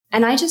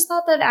And I just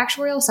thought that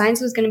actuarial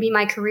science was going to be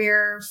my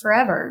career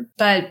forever.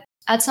 But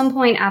at some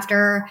point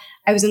after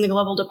I was in the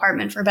global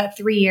department for about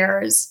 3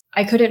 years,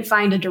 I couldn't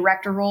find a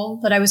director role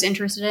that I was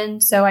interested in.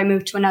 So I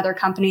moved to another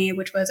company,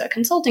 which was a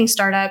consulting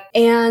startup,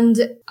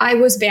 and I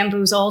was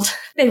bamboozled.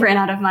 They ran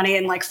out of money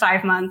in like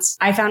 5 months.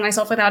 I found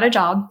myself without a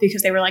job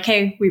because they were like,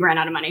 hey, we ran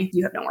out of money.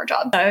 You have no more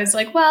jobs. So I was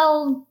like,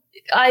 well,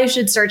 I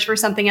should search for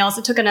something else.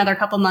 It took another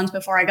couple months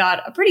before I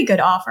got a pretty good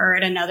offer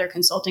at another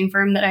consulting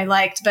firm that I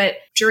liked. But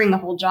during the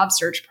whole job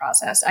search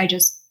process, I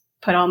just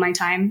put all my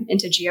time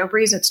into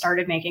GeoBreeze. It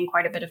started making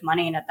quite a bit of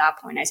money. And at that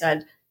point, I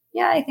said,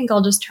 yeah, I think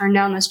I'll just turn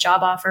down this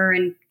job offer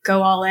and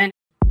go all in.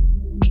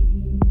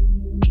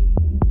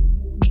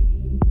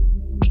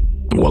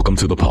 Welcome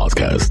to the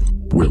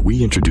podcast, where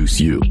we introduce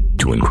you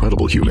to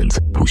incredible humans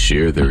who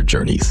share their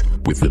journeys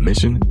with the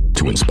mission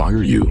to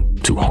inspire you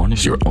to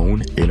harness your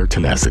own inner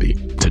tenacity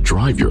to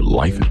drive your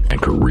life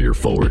and career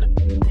forward.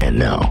 And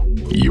now,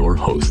 your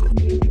host,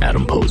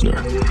 Adam Posner.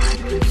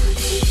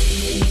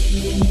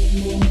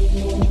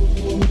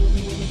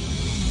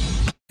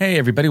 Hey,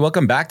 everybody.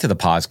 Welcome back to the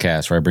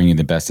podcast, where I bring you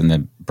the best and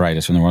the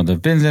brightest from the world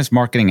of business,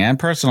 marketing, and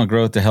personal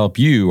growth to help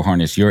you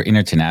harness your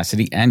inner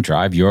tenacity and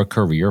drive your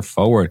career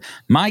forward.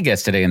 My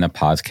guest today in the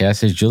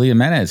podcast is Julia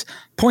Menez,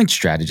 point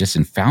strategist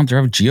and founder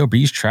of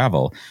GeoBreeze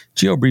Travel.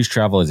 GeoBreeze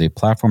Travel is a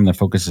platform that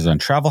focuses on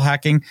travel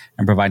hacking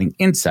and providing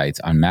insights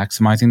on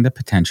maximizing the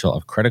potential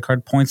of credit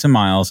card points and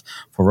miles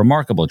for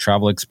remarkable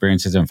travel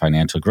experiences and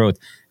financial growth.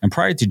 And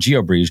prior to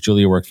GeoBreeze,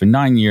 Julia worked for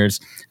 9 years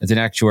as an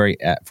actuary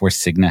for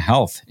Cigna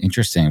Health.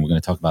 Interesting. We're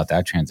going to talk about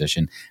that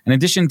transition. In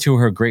addition to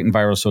her great and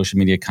viral social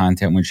media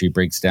content, when she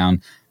breaks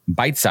down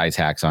bite-sized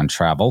hacks on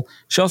travel,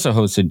 she also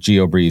hosts a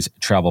GeoBreeze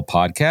Travel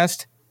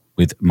podcast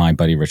with my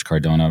buddy Rich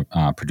Cardona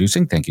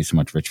producing. Thank you so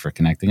much, Rich, for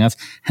connecting us.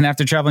 And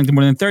after traveling to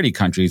more than 30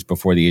 countries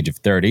before the age of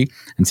 30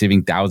 and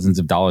saving thousands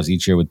of dollars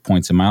each year with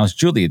points and miles,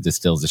 Julia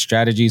distills the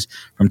strategies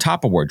from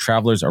top award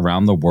travelers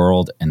around the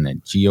world in the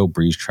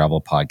GeoBreeze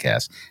Travel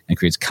podcast and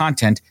creates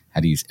content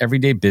how to use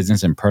everyday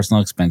business and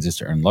personal expenses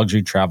to earn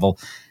luxury travel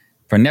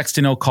for next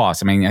to no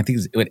cost. I mean, I think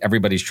it's what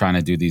everybody's trying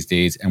to do these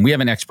days. And we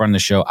have an expert on the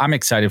show. I'm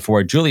excited for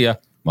it. Julia,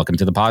 welcome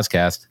to the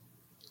podcast.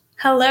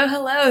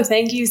 Hello.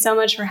 Thank you so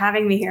much for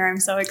having me here. I'm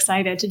so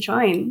excited to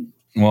join.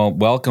 Well,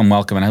 welcome.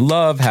 And I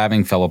love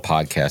having fellow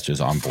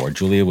podcasters on board.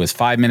 Julia was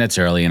 5 minutes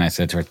early, and I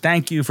said to her,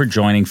 thank you for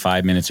joining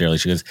 5 minutes early.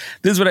 She goes,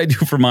 this is what I do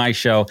for my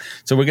show.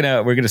 So we're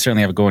gonna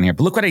certainly have it going here.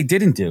 But look what I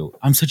didn't do.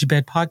 I'm such a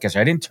bad podcaster.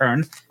 I didn't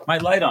turn my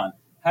light on.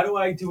 How do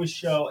I do a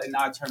show and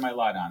not turn my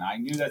light on? I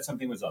knew that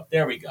something was up.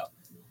 There we go.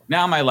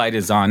 Now my light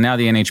is on. Now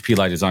the NHP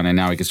light is on, and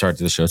now we can start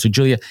the show. So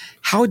Julia,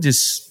 how did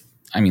this,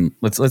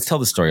 let's tell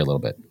the story a little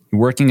bit. You're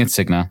working at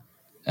Cigna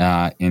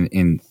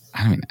in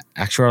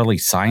actuarial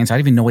science. I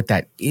don't even know what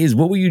that is.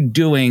 What were you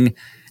doing?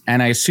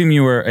 And I assume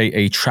you were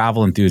a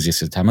travel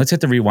enthusiast at the time. Let's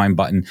hit the rewind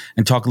button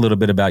and talk a little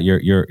bit about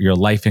your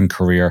life and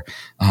career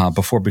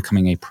before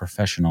becoming a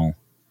professional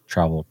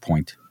travel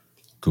point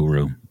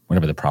guru,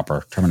 whatever the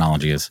proper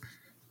terminology is.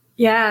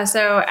 Yeah,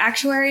 so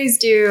actuaries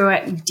do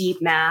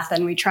deep math,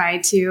 and we try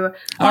to.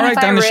 All right,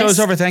 then the show's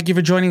over. Thank you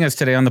for joining us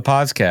today on the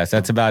podcast.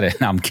 That's about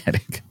it. No, I'm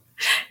kidding.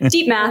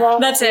 Deep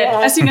math. That's it.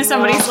 As soon as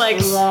somebody's like,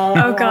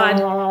 oh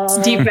God, it's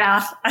deep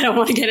math. I don't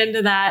want to get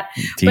into that.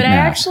 But I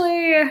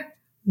actually,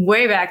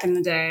 way back in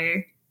the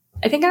day,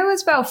 I think I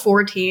was about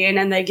 14,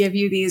 and they give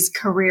you these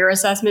career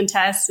assessment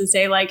tests and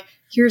say like,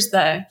 here's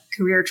the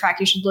career track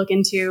you should look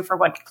into for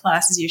what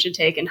classes you should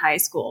take in high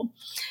school.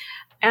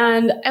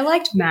 And I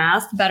liked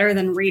math better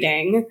than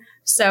reading.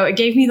 So it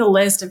gave me the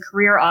list of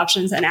career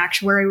options, and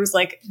actuary was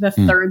like the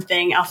third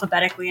thing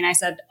alphabetically. And I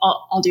said,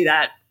 I'll do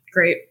that.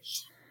 Great.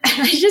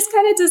 And I just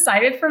kind of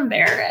decided from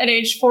there at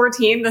age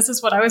 14, this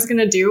is what I was going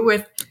to do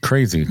with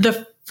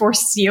the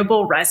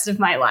foreseeable rest of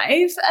my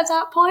life at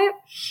that point.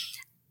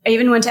 I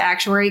even went to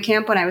actuary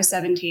camp when I was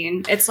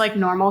 17. It's like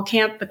normal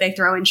camp, but they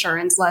throw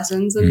insurance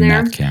lessons in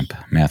there.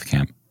 Math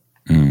camp.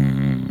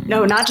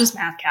 No, not just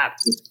math camp.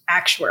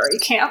 Actuary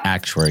camp.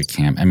 Actuary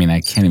camp. I mean,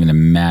 I can't even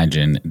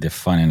imagine the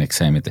fun and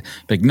excitement.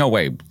 Like, no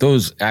way.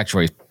 Those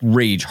actuaries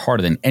rage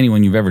harder than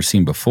anyone you've ever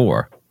seen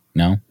before.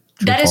 No?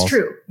 That is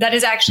true. That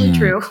is actually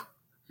true.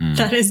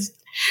 That is,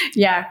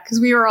 yeah,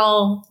 because we were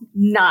all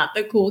not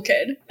the cool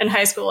kid in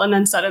high school. And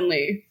then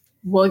suddenly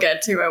we'll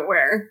get to it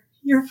where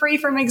you're free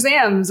from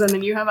exams, and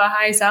then you have a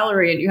high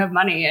salary and you have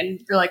money,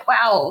 and you're like,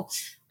 wow,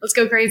 let's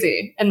go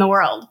crazy in the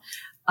world.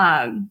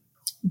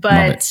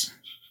 But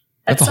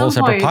that's a whole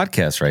separate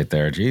podcast right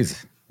there.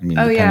 Jeez. I mean,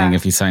 depending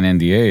if you sign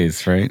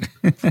NDAs,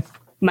 right?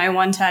 My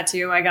one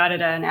tattoo, I got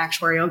at an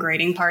actuarial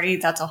grading party.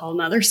 That's a whole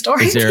nother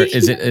story. Is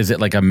it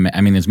like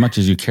as much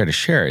as you care to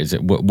share, is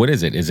it, what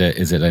is it? Is it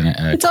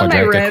a it's on my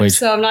ribs, equation?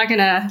 So I'm not going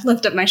to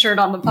lift up my shirt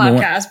on the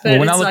podcast. But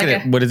when I look at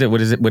it, what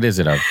is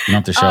it of? You don't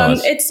have to show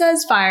us. It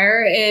says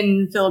fire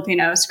in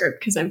Filipino script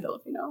because I'm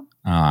Filipino.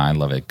 Oh, I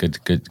love it.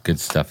 Good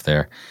stuff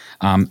there.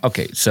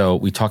 Okay, so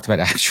we talked about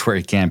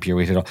actuary camp here.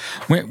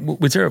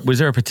 Was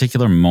there a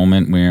particular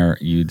moment where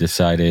you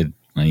decided,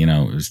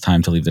 it was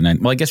time to leave the night?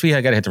 Well, I guess we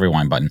got to hit the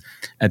rewind button.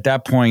 At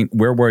that point,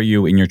 where were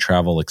you in your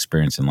travel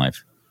experience in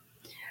life?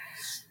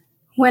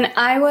 When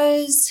I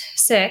was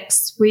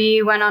 6,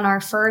 we went on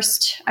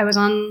I was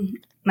on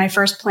my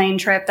first plane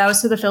trip. That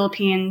was to the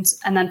Philippines.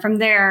 And then from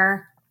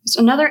there, it was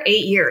another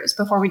 8 years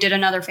before we did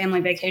another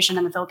family vacation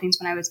in the Philippines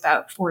when I was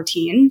about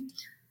 14.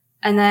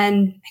 And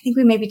then I think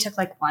we maybe took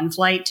like one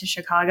flight to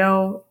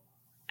Chicago.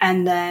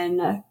 And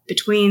then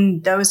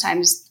between those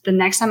times, the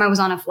next time I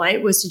was on a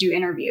flight was to do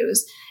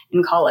interviews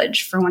in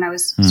college for when I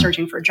was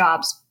searching for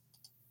jobs.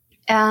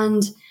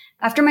 And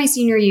after my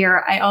senior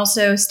year, I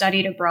also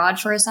studied abroad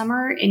for a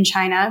summer in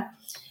China.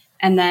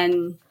 And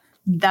then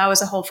that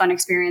was a whole fun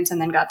experience, and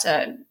then got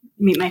to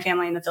meet my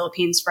family in the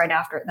Philippines right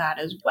after that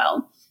as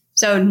well.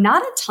 So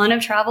not a ton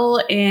of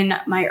travel in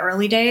my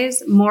early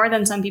days, more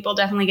than some people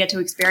definitely get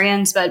to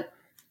experience. But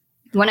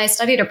when I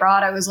studied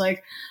abroad, I was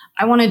like,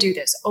 I want to do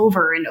this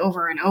over and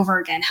over and over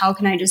again. How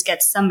can I just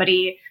get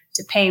somebody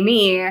to pay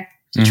me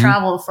to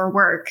travel for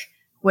work?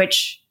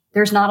 Which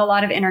there's not a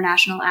lot of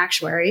international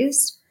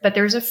actuaries, but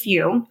there's a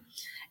few.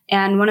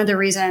 And one of the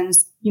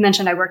reasons you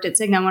mentioned I worked at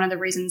Cigna, one of the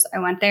reasons I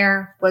went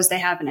there was they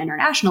have an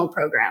international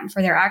program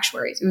for their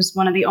actuaries. It was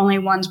one of the only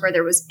ones where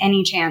there was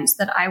any chance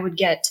that I would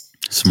get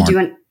to do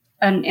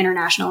an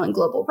international and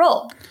global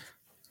role.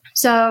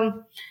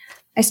 So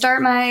I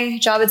start my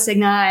job at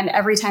Cigna, and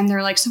every time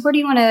they're like, so where do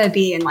you want to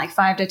be in like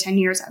 5 to 10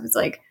 years? I was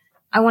like,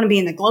 I want to be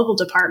in the global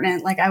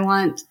department. Like I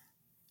want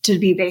to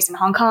be based in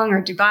Hong Kong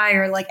or Dubai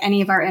or like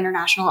any of our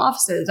international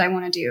offices. I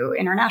want to do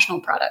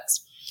international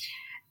products.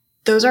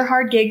 Those are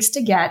hard gigs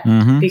to get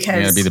because you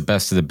got to be the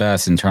best of the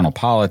best, internal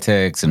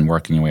politics and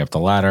working your way up the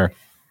ladder.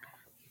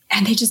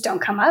 And they just don't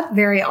come up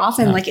very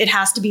often. Yeah. Like it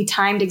has to be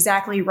timed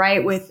exactly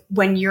right with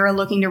when you're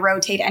looking to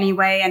rotate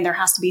anyway. And there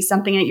has to be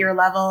something at your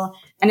level.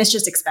 And it's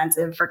just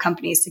expensive for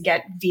companies to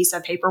get visa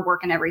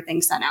paperwork and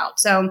everything sent out.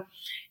 So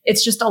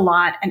it's just a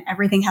lot, and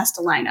everything has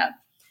to line up.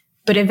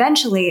 But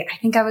eventually, I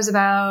think I was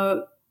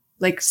about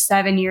like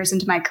 7 years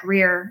into my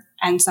career,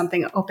 and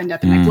something opened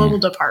up in my global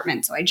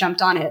department. So I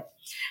jumped on it.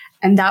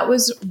 And that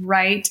was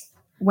right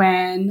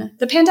when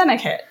the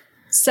pandemic hit.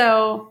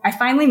 So I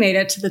finally made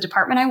it to the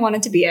department I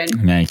wanted to be in.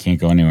 Now you can't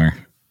go anywhere.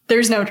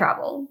 There's no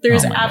travel.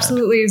 There's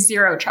absolutely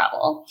zero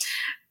travel.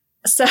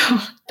 So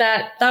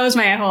that was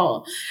my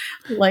whole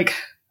like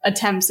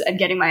attempts at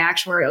getting my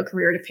actuarial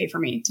career to pay for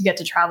me to get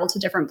to travel to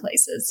different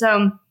places.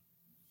 So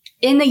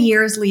in the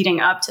years leading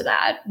up to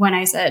that, when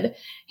I said,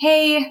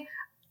 hey,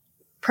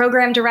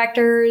 program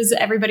directors,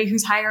 everybody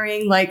who's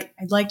hiring, like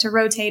I'd like to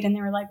rotate. And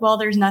they were like, well,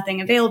 there's nothing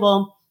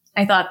available.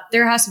 I thought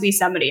there has to be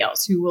somebody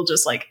else who will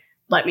just like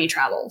let me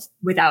travel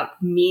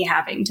without me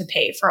having to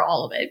pay for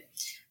all of it.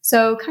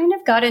 So kind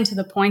of got into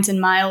the points and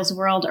miles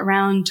world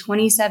around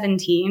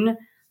 2017.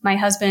 My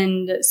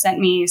husband sent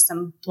me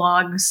some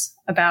blogs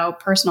about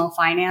personal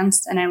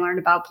finance, and I learned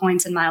about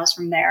points and miles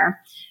from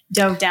there.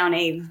 Dove down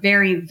a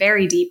very,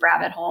 very deep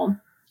rabbit hole.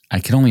 I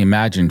can only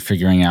imagine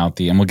figuring out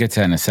and we'll get to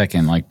that in a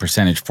second, like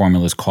percentage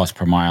formulas, cost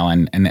per mile.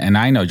 And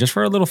I know, just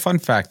for a little fun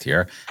fact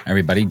here,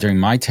 everybody, during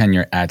my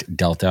tenure at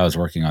Delta, I was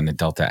working on the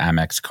Delta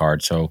Amex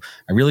card. So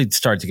I really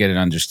started to get an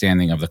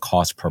understanding of the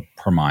cost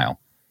per mile.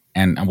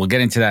 And we'll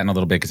get into that in a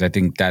little bit, because I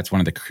think that's one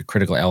of the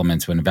critical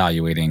elements when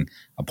evaluating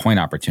a point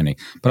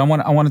opportunity. But I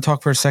want to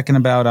talk for a second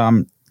about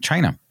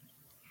China.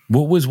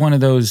 What was one of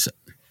those...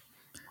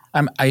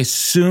 I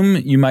assume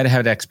you might have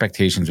had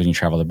expectations when you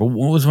traveled there, but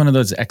what was one of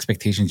those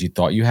expectations you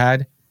thought you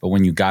had, but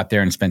when you got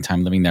there and spent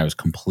time living there, it was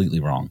completely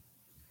wrong?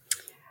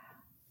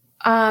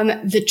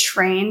 The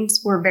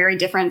trains were very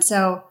different.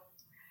 So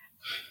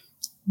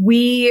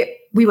we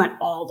went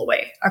all the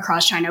way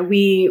across China.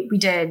 We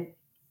did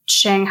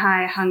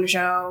Shanghai,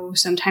 Hangzhou,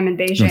 some time in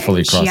Beijing,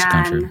 fully across the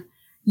country.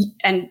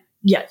 And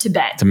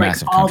Tibet, it's a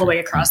massive all the way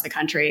across the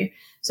country.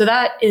 So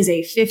that is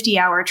a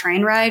 50-hour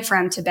train ride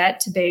from Tibet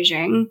to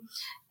Beijing.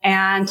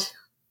 And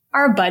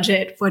our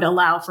budget would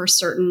allow for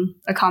certain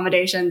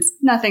accommodations,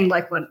 nothing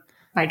like what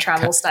my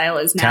travel style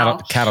is now.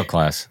 Cattle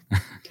class.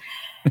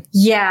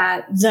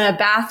 Yeah, the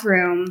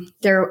bathroom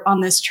there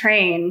on this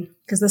train,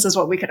 because this is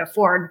what we could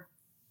afford,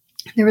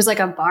 there was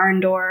like a barn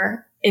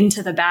door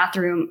into the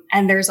bathroom,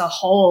 and there's a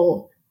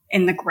hole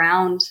in the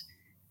ground.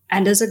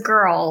 And as a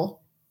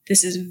girl,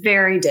 this is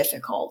very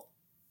difficult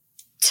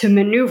to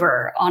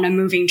maneuver on a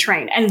moving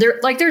train. And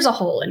there's a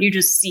hole, and you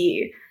just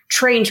see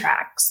train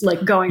tracks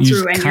like going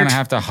through, and you kind of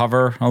have to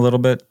hover a little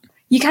bit.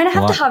 You kind of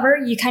have to hover.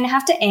 You kind of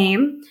have to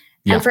aim.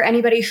 Yeah. And for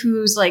anybody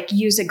who's like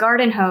used a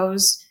garden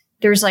hose,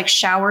 there's like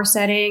shower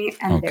setting,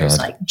 and there's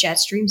like jet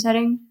stream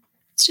setting.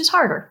 It's just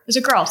harder as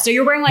a girl. So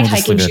you're wearing like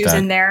hiking shoes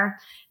in there.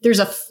 There's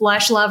a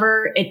flush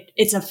lever.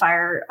 It's a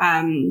fire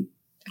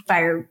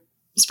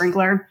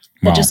sprinkler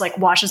that just like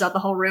washes out the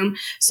whole room.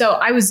 So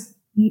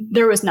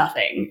there was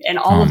nothing in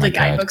all of the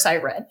guidebooks I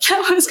read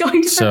that was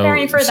going to prepare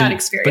me for that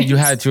experience. But you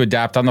had to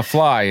adapt on the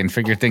fly and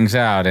figure things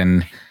out.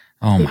 And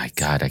my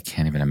God, I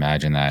can't even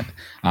imagine that.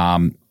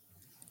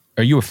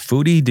 Are you a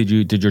foodie?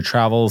 Did your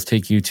travels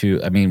take you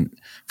to, I mean,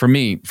 for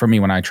me,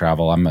 when I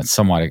travel, I'm a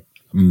somewhat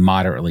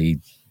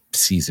moderately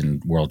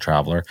seasoned world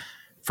traveler.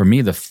 for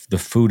me, the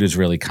food is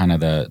really kind of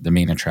the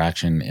main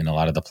attraction in a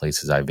lot of the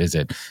places I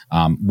visit.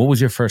 What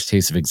was your first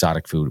taste of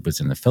exotic food?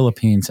 Was it in the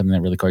Philippines, something that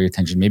really caught your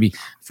attention? Maybe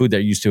food that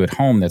you're used to at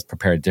home that's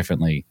prepared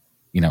differently,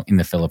 in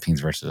the Philippines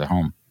versus at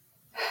home.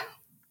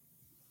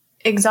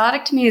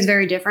 Exotic to me is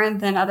very different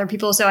than other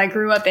people. So I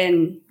grew up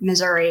in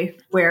Missouri,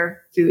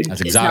 where food that's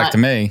exotic to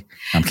me.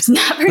 It's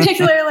not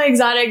particularly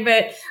exotic,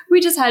 but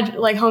we just had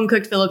like home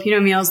cooked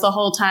Filipino meals the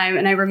whole time.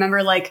 And I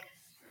remember like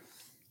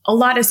a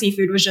lot of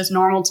seafood was just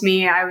normal to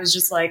me. I was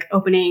just like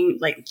opening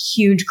like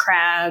huge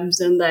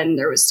crabs, and then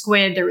there was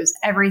squid, there was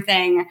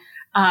everything.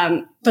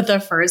 But the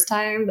first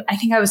time, I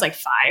think I was like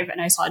 5 and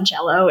I saw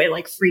Jell-O. It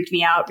like freaked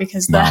me out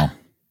because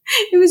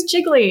it was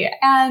jiggly.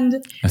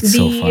 And that's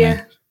so funny.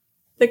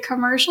 The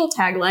commercial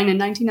tagline in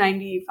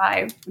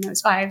 1995, when I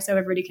was 5, so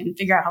everybody can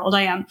figure out how old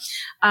I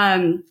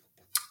am,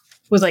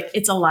 was like,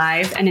 it's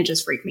alive, and it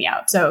just freaked me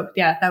out. So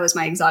yeah, that was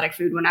my exotic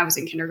food when I was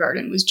in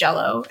kindergarten, was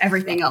Jell-O.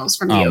 Everything else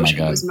from the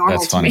ocean was normal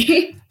to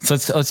me. So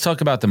let's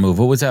talk about the move.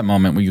 What was that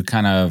moment where you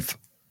kind of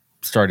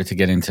started to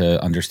get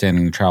into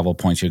understanding the travel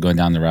points? You're going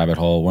down the rabbit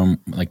hole when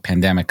like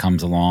pandemic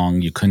comes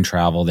along, you couldn't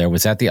travel there.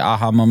 Was that the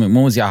aha moment?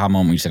 When was the aha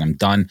moment where you said, I'm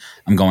done,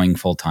 I'm going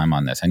full time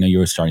on this? I know you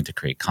were starting to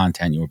create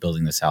content, you were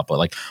building this out, but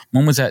like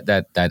when was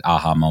that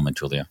aha moment,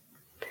 Julia?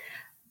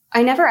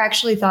 I never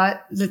actually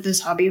thought that this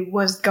hobby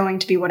was going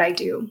to be what I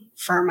do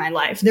for my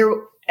life.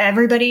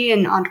 Everybody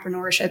in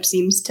entrepreneurship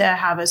seems to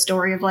have a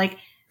story of like,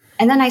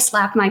 and then I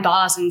slapped my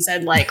boss and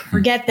said like,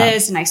 forget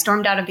this. And I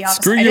stormed out of the office.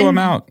 Screw you, I'm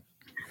out.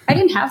 I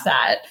didn't have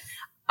that.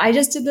 I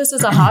just did this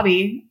as a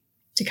hobby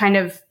to kind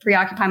of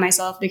preoccupy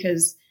myself,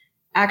 because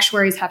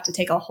actuaries have to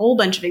take a whole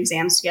bunch of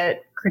exams to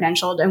get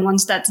credentialed. And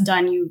once that's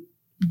done, you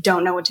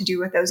don't know what to do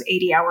with those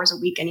 80 hours a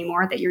week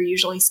anymore that you're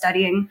usually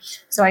studying.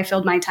 So I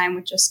filled my time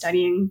with just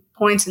studying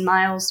points and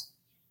miles.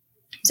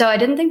 So I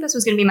didn't think this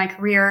was going to be my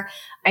career.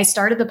 I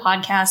started the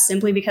podcast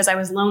simply because I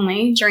was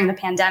lonely during the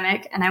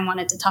pandemic and I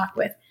wanted to talk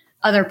with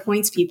other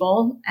points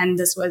people. And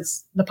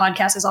the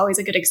podcast is always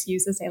a good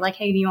excuse to say like,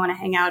 hey, do you want to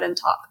hang out and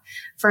talk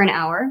for an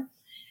hour?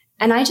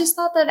 And I just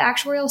thought that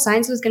actuarial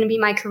science was going to be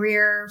my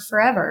career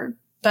forever.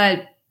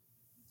 But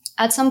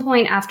at some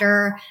point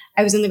after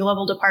I was in the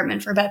global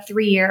department for about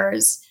 3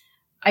 years,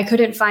 I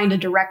couldn't find a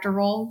director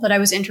role that I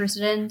was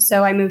interested in.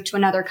 So I moved to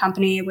another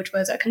company, which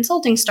was a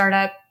consulting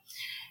startup.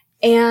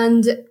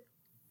 And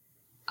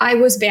I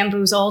was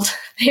bamboozled.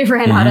 They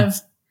ran out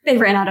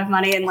of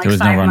money in like 5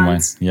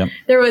 months. Yep.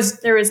 There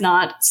was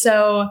not.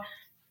 So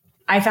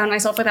I found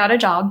myself without a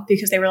job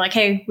because they were like,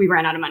 hey, we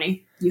ran out of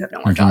money. You have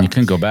no more job. You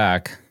couldn't go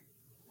back.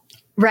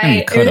 Right. I mean,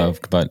 you could have,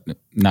 but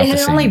not the same. It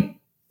had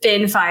only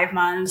been 5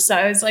 months. So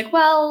I was like,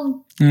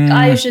 well,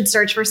 I should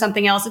search for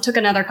something else. It took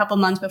another couple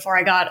months before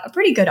I got a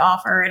pretty good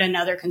offer at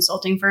another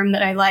consulting firm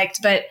that I liked.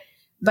 But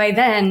by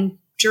then,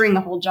 during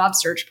the whole job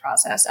search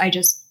process, I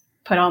just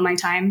put all my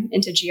time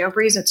into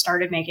GeoBreeze. It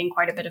started making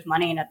quite a bit of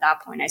money. And at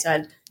that point I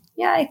said,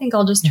 yeah, I think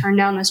I'll just turn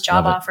down this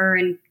job offer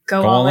and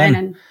go all in.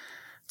 And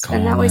it's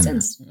been that way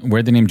since.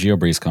 Where'd the name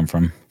GeoBreeze come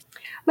from?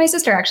 My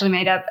sister actually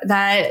made up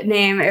that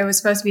name. It was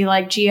supposed to be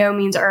like geo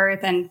means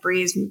earth and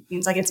breeze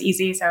means like it's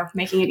easy. So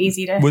making it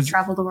easy to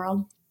travel the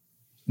world.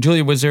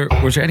 Julia, was there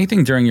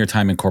anything during your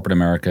time in corporate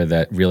America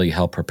that really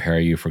helped prepare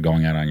you for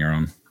going out on your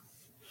own?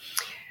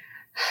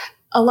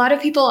 A lot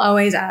of people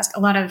always ask,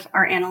 a lot of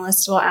our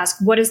analysts will ask,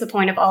 what is the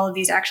point of all of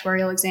these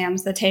actuarial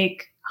exams that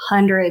take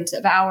hundreds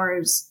of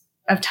hours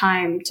of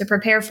time to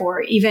prepare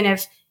for, even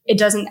if it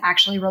doesn't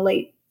actually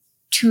relate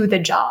to the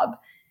job?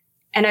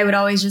 And I would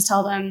always just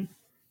tell them,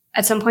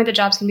 at some point, the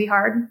job's can be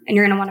hard and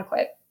you're going to want to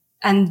quit.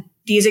 And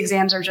these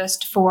exams are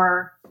just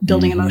for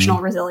building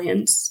emotional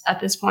resilience at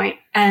this point.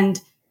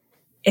 And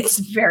it's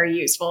very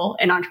useful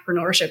in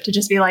entrepreneurship to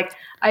just be like,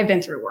 I've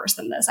been through worse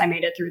than this. I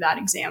made it through that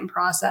exam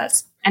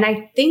process. And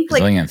I think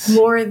like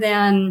more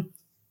than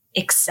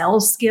Excel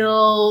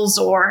skills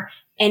or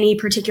any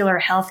particular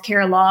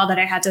healthcare law that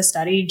I had to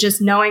study, just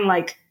knowing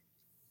like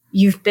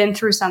you've been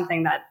through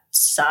something that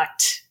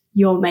sucked,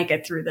 you'll make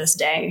it through this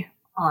day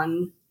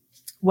on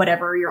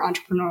whatever your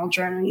entrepreneurial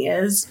journey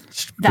is.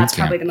 That's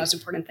probably the most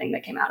important thing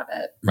that came out of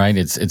it. Right.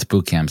 It's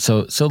boot camp.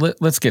 So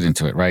let's get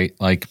into it, right?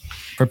 Like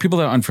for people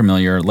that are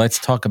unfamiliar, let's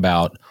talk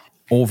about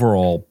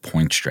overall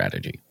point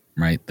strategy,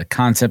 right? The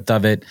concept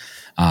of it,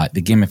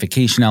 the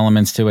gamification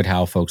elements to it,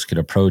 how folks could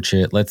approach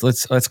it.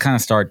 Let's kind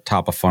of start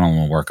top of funnel and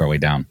we'll work our way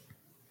down.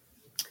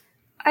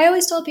 I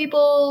always tell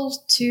people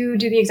to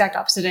do the exact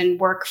opposite and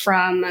work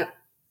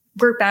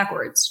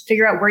backwards,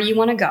 figure out where you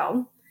want to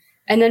go,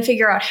 and then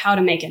figure out how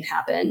to make it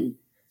happen.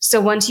 So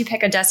once you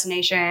pick a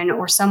destination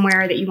or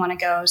somewhere that you want to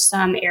go,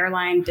 some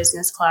airline,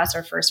 business class,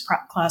 or first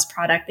class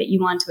product that you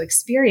want to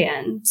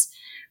experience,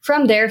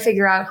 from there,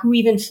 figure out who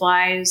even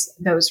flies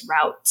those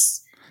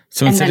routes.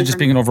 So instead of just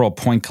being an overall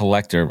point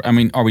collector, I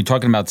mean, are we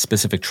talking about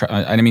specific,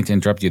 I didn't mean to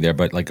interrupt you there,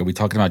 but like, are we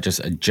talking about just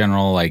a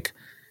general like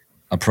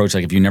approach?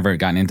 Like if you've never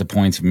gotten into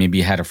points, maybe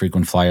you had a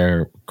frequent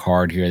flyer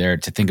card here or there,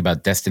 to think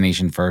about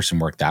destination first and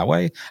work that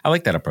way? I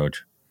like that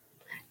approach.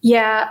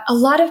 Yeah, a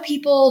lot of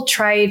people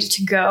tried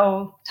to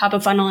go top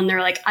of funnel and they're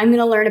like, I'm going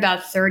to learn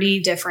about 30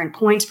 different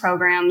points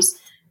programs.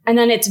 And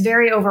then it's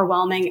very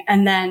overwhelming.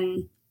 And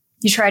then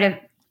you try to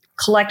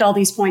collect all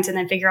these points and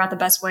then figure out the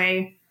best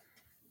way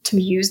to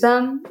use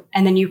them.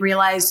 And then you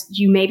realize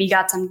you maybe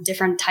got some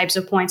different types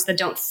of points that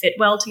don't fit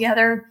well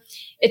together.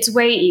 It's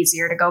way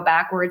easier to go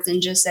backwards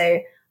and just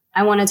say,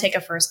 I want to take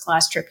a first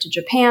class trip to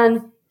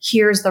Japan.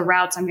 Here's the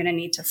routes I'm going to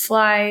need to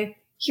fly.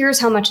 Here's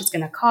how much it's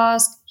going to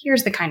cost.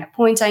 Here's the kind of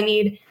points I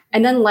need.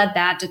 And then let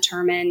that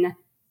determine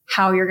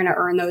how you're going to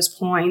earn those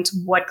points,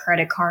 what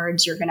credit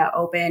cards you're going to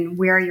open,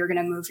 where you're going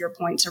to move your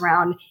points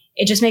around.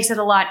 It just makes it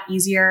a lot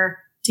easier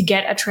to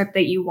get a trip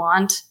that you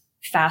want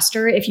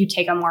faster if you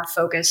take a more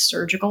focused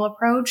surgical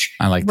approach.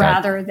 I like that.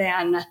 Rather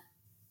than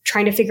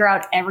trying to figure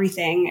out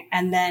everything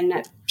and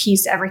then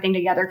piece everything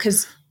together,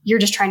 because you're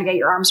just trying to get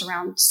your arms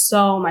around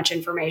so much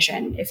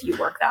information if you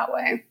work that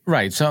way.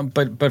 Right. So,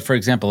 but for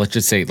example, let's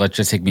just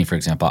take me, for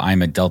example.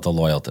 I'm a Delta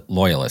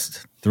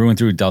loyalist, through and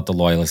through Delta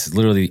loyalist. It's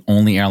literally the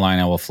only airline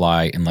I will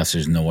fly unless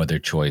there's no other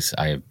choice.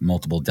 I have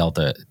multiple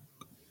Delta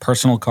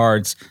personal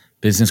cards,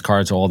 business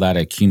cards, all that I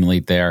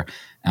accumulate there,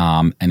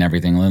 and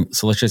everything.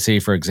 So let's just say,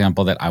 for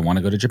example, that I want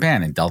to go to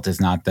Japan and Delta is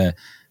not the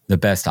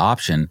best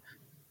option.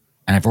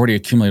 And I've already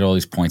accumulated all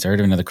these points. I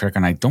already have another credit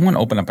card. And I don't want to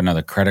open up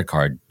another credit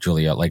card,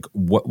 Julia. Like,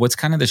 what's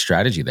kind of the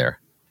strategy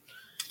there?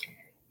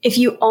 If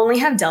you only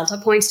have Delta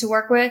points to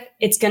work with,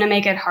 it's going to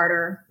make it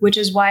harder, which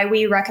is why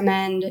we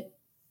recommend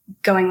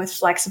going with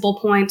flexible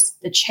points,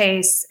 the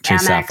Chase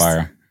Amex,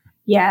 Sapphire.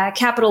 Yeah,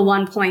 Capital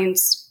One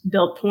points,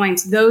 Bilt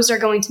points. Those are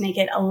going to make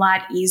it a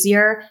lot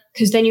easier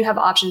because then you have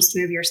options to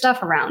move your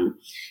stuff around.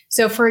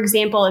 So, for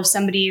example, if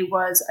somebody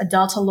was a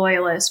Delta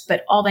loyalist,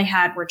 but all they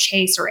had were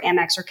Chase or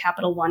Amex or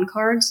Capital One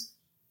cards,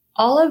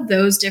 all of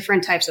those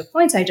different types of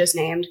points I just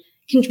named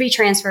can be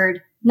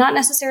transferred not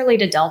necessarily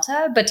to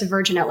Delta, but to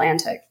Virgin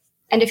Atlantic.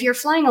 And if you're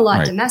flying a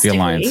lot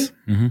domestically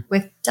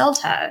with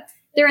Delta,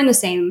 they're in the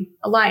same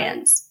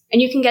alliance.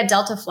 And you can get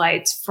Delta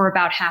flights for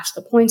about half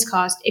the points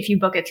cost if you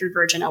book it through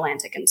Virgin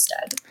Atlantic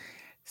instead.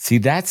 See,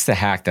 that's the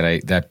hack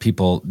that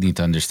people need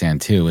to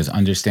understand too, is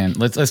understand.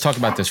 Let's talk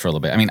about this for a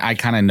little bit. I mean, I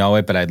kind of know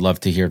it, but I'd love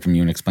to hear from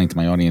you and explain to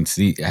my audience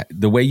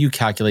the way you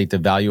calculate the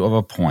value of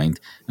a point,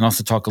 and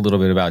also talk a little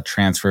bit about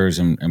transfers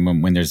and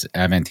when there's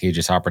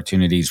advantageous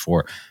opportunities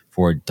for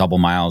double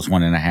miles,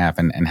 1.5,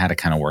 and how to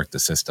kind of work the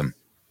system.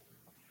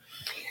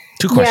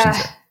 Two questions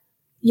there.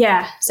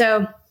 Yeah.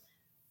 So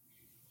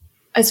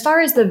as far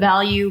as the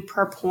value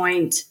per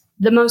point,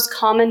 the most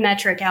common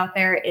metric out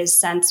there is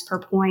cents per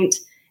point.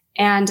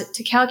 And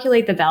to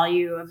calculate the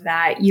value of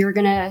that, you're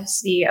going to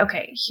see,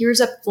 okay, here's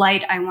a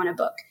flight I want to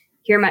book.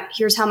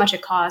 Here's how much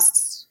it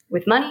costs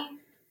with money.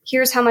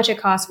 Here's how much it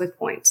costs with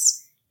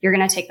points. You're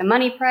going to take the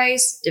money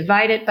price,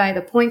 divide it by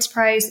the points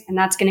price, and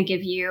that's going to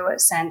give you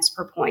cents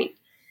per point.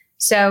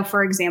 So,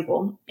 for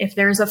example, if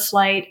there's a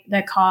flight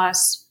that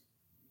costs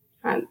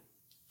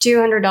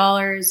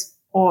 $200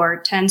 or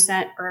 10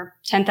 cent or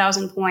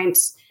 10,000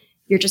 points,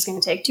 you're just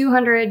going to take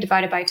 200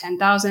 divided by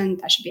 10,000.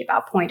 That should be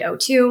about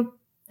 0.02.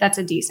 That's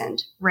a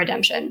decent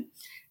redemption.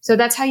 So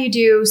that's how you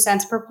do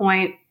cents per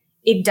point.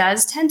 It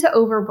does tend to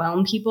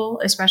overwhelm people,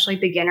 especially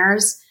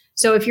beginners.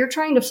 So if you're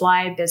trying to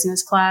fly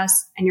business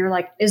class and you're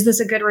like, is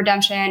this a good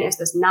redemption? Is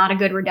this not a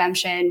good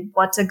redemption?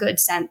 What's a good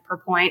cent per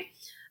point?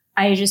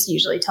 I just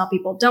usually tell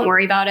people, don't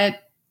worry about it.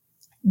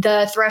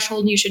 The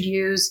threshold you should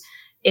use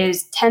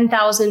is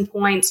 10,000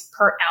 points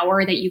per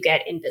hour that you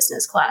get in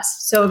business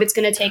class. So if it's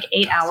going to take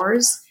 8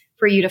 hours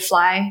for you to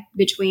fly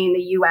between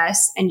the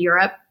US and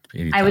Europe,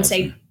 80, I would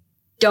say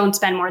don't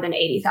spend more than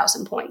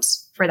 80,000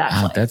 points for that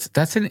flight.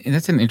 That's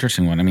an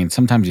interesting one. I mean,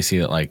 sometimes you see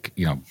that, like,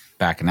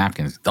 back in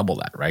napkins, double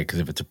that, right? Because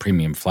if it's a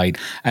premium flight,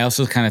 I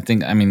also kind of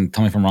think, I mean,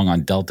 tell me if I'm wrong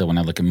on Delta. When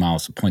I look at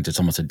miles to points, it's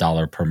almost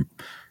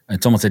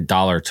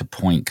 $1 to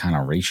point kind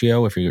of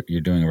ratio if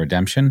you're doing a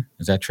redemption.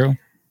 Is that true?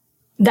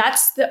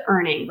 That's the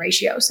earning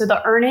ratio. So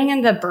the earning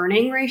and the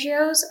burning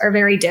ratios are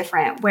very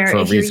different. Where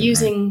if you're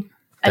using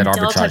that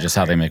arbitrage is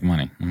how they make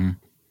money. Mm-hmm.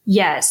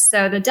 Yes.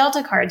 So the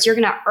Delta cards, you're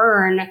going to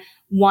earn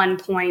 1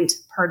 point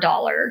per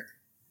dollar.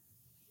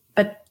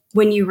 But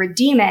when you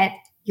redeem it,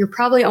 you're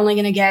probably only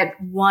going to get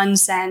 1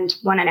 cent,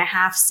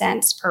 1.5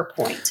 cents per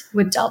point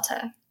with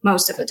Delta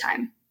most of the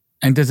time.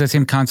 And does that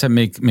same concept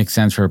make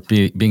sense for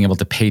being able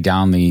to pay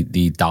down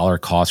the dollar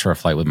cost for a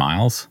flight with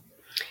miles?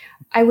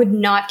 I would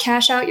not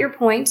cash out your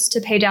points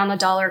to pay down the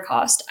dollar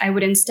cost. I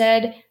would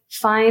instead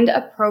find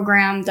a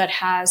program that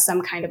has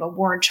some kind of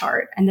award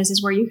chart. And this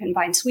is where you can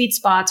find sweet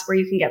spots where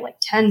you can get like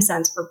 10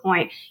 cents per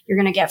point. You're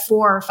going to get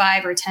 4 or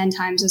 5 or 10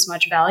 times as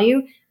much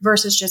value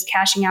versus just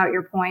cashing out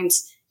your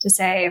points to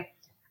say,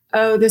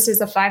 oh, this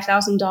is a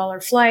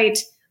 $5,000 flight.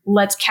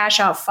 Let's cash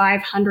out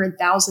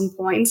 500,000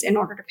 points in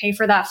order to pay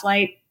for that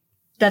flight.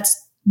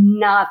 That's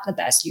not the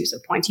best use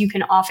of points. You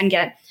can often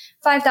get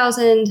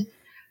 $5,000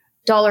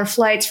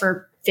 flights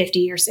for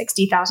 50 or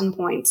 60,000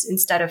 points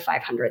instead of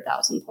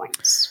 500,000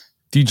 points.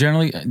 Do you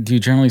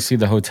generally see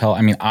the hotel?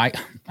 I mean, I'm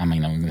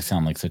going to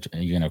sound like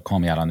you're going to call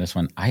me out on this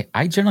one.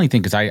 I generally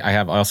think, because I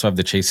also have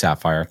the Chase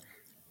Sapphire,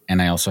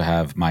 and I also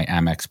have my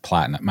Amex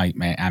Platinum, my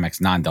Amex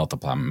non-Delta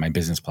Platinum, my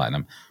business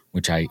Platinum,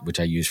 which I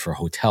use for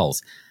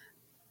hotels.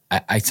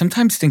 I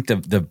sometimes think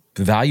the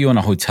value in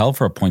a hotel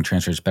for a point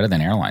transfer is better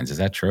than airlines. Is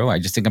that true? I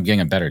just think I'm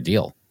getting a better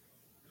deal.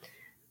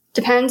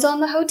 Depends on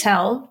the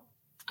hotel.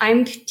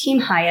 I'm Team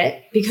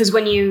Hyatt because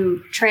when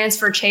you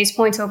transfer Chase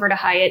points over to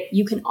Hyatt,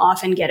 you can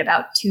often get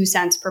about 2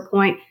 cents per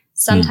point,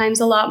 sometimes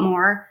a lot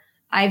more.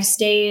 I've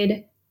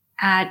stayed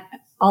at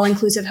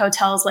all-inclusive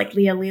hotels like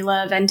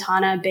Leolila,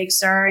 Ventana, Big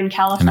Sur in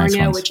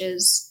California, which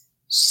is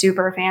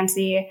super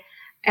fancy.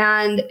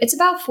 And it's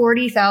about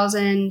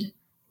 40,000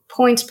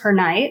 points per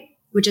night,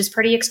 which is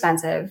pretty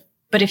expensive.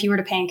 But if you were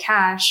to pay in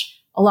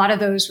cash, a lot of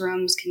those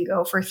rooms can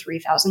go for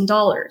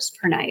 $3,000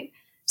 per night.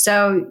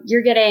 So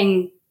you're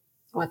getting,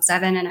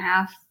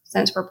 7.5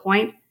 cents per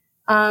point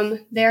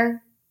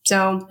there.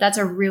 So that's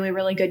a really,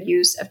 really good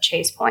use of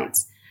Chase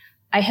points.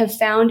 I have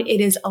found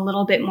it is a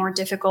little bit more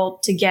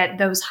difficult to get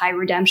those high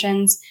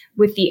redemptions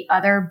with the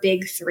other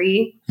big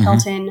three,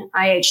 Hilton,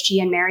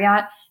 IHG, and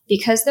Marriott,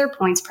 because their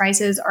points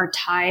prices are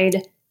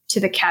tied to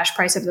the cash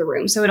price of the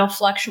room. So it'll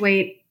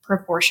fluctuate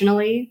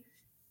proportionally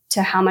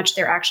to how much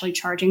they're actually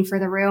charging for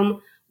the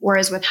room.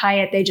 Whereas with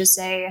Hyatt, they just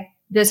say,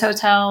 this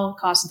hotel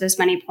costs this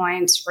many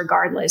points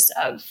regardless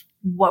of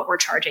what we're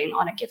charging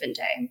on a given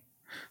day.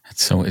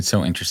 It's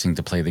so interesting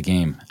to play the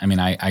game. I mean,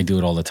 I do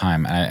it all the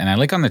time. And I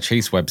like on the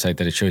Chase website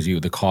that it shows you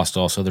the cost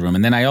also of the room.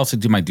 And then I also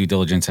do my due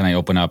diligence and I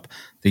open up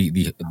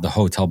the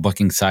hotel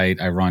booking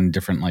site. I run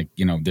different,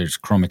 there's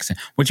Chrome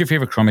extension. What's your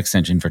favorite Chrome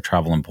extension for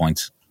travel and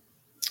points?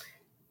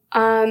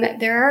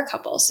 There are a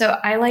couple. So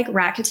I like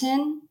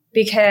Rakuten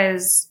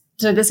because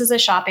this is a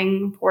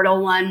shopping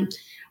portal one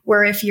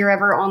where if you're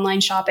ever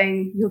online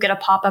shopping, you'll get a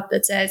pop-up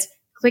that says,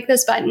 click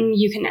this button,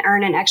 you can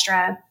earn an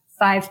extra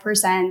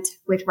 5%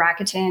 with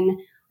Rakuten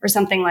or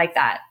something like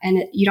that.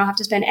 And you don't have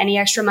to spend any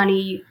extra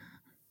money.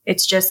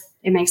 It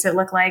makes it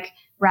look like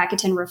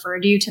Rakuten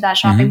referred you to that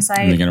shopping site.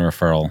 And you get a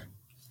referral.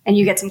 And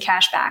you get some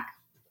cash back.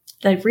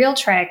 The real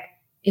trick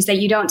is that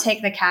you don't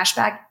take the cash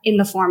back in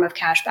the form of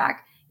cash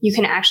back. You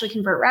can actually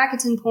convert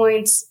Rakuten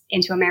points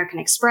into American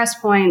Express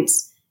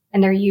points,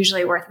 and they're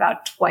usually worth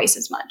about twice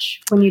as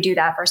much when you do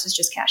that versus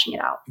just cashing it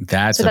out.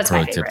 That's a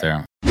pro tip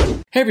there.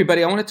 Hey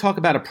everybody, I want to talk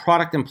about a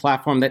product and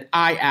platform that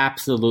I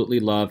absolutely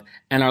love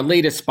and our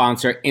latest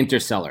sponsor,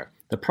 Interseller,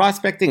 the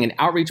prospecting and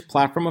outreach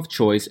platform of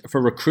choice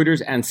for recruiters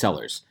and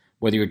sellers.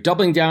 Whether you're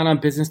doubling down on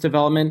business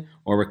development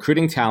or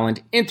recruiting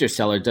talent,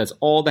 Interseller does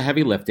all the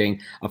heavy lifting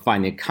of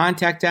finding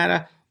contact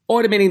data,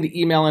 automating the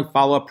email and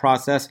follow-up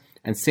process,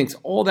 and syncs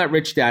all that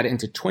rich data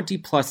into 20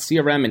 plus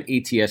CRM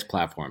and ATS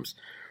platforms.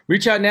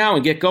 Reach out now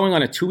and get going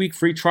on a 2-week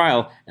free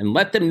trial and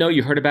let them know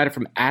you heard about it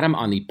from Adam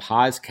on the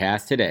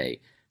podcast today.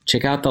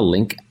 Check out the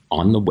link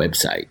on the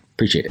website.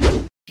 Appreciate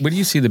it. What do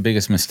you see the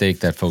biggest mistake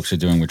that folks are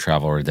doing with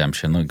travel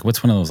redemption? Like,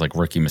 what's one of those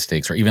rookie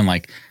mistakes? Or even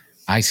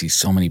I see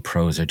so many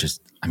pros are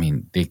just,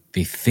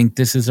 they think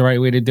this is the right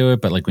way to do it,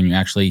 but when you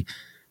actually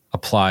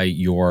apply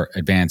your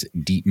advanced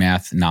deep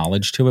math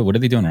knowledge to it, what are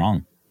they doing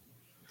wrong?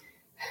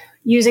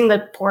 Using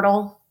the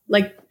portal,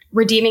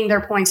 redeeming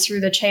their points through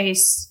the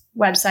Chase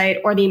website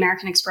or the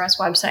American Express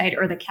website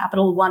or the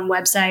Capital One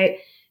website.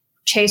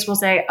 Chase will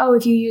say,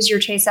 if you use your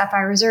Chase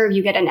Sapphire Reserve,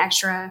 you get an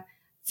extra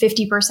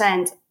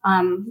 50%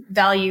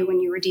 value when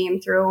you redeem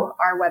through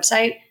our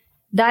website.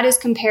 That is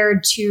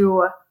compared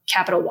to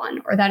Capital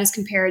One, or that is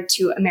compared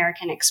to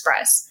American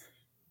Express.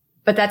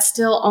 But that's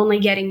still only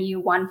getting you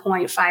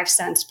 1.5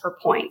 cents per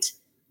point.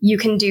 You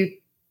can do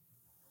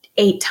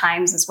 8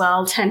 times as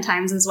well, 10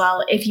 times as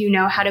well, if you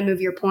know how to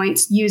move your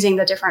points using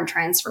the different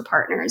transfer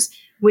partners,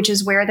 which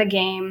is where the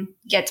game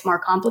gets more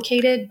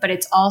complicated, but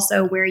it's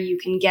also where you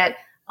can get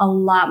a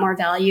lot more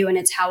value. And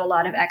it's how a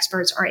lot of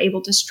experts are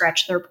able to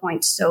stretch their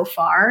points so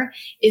far,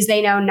 is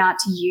they know not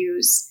to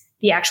use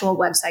the actual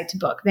website to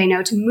book. They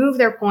know to move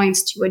their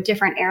points to a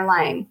different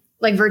airline,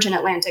 like Virgin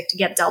Atlantic, to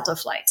get Delta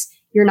flights.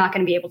 You're not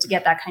going to be able to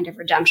get that kind of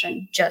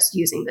redemption just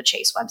using the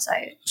Chase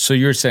website. So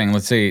you're saying,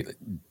 let's say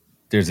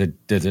there's a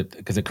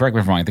because correct me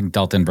if I'm wrong, I think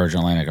Delta and Virgin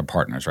Atlantic are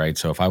partners, right?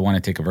 So if I want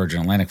to take a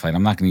Virgin Atlantic flight,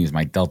 I'm not going to use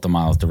my Delta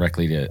miles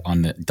directly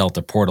on the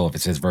Delta portal if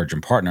it says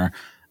Virgin partner.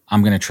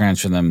 I'm going to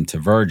transfer them to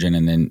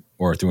Virgin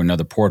or through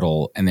another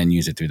portal and then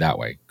use it through that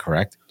way,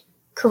 correct?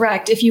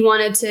 Correct. If you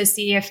wanted to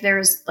see if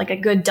there's a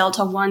good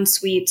Delta One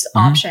Suites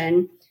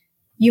option,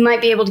 you might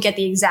be able to get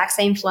the exact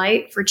same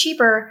flight for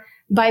cheaper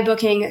by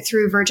booking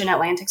through Virgin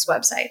Atlantic's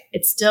website.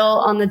 It's still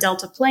on the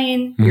Delta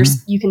plane.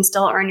 You can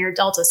still earn your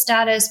Delta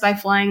status by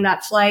flying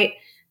that flight,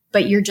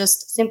 but you're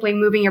just simply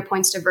moving your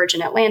points to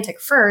Virgin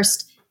Atlantic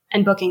first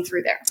and booking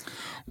through there.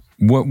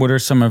 What are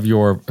some of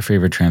your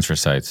favorite transfer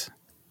sites?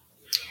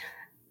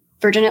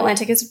 Virgin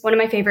Atlantic is one of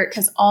my favorite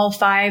because all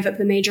 5 of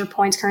the major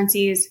points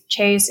currencies,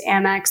 Chase,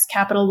 Amex,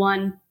 Capital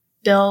One,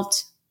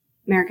 Bilt,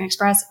 American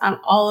Express,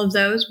 all of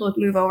those will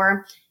move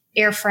over.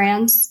 Air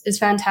France is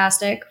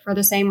fantastic for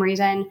the same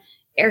reason.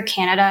 Air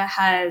Canada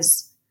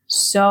has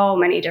so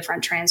many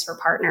different transfer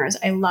partners.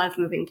 I love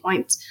moving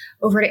points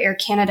over to Air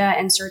Canada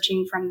and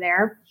searching from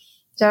there.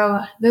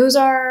 So those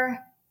are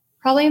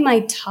probably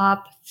my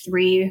top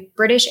 3.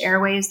 British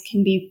Airways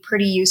can be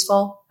pretty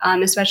useful,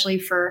 especially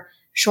for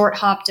short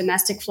hop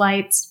domestic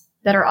flights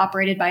that are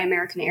operated by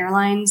American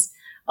Airlines.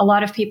 a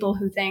lot of people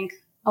who think,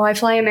 oh, I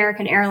fly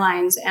American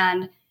Airlines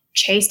and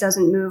Chase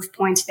doesn't move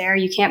points there.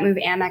 You can't move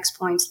Amex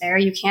points there.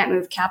 You can't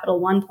move Capital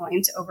One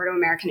points over to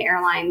American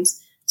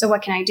Airlines. So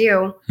what can I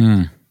do?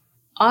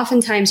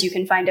 Oftentimes you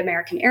can find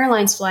American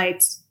Airlines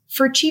flights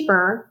for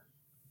cheaper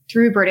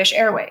through British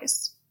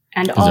Airways.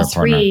 And all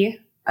three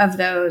of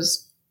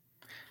those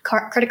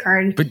credit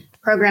card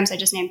programs I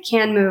just named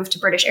can move to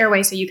British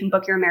Airways, so you can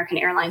book your American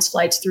Airlines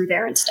flights through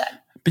there instead.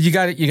 But you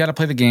got to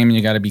play the game, and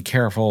you got to be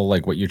careful,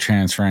 like what you're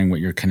transferring, what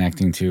you're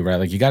connecting to, right?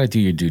 Like you got to do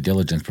your due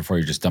diligence before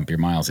you just dump your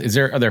miles.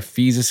 Are there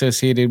fees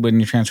associated when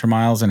you transfer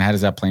miles, and how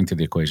does that play into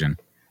the equation?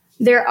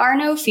 There are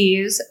no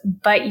fees,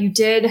 but you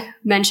did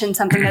mention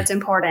something that's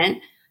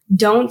important.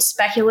 Don't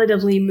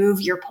speculatively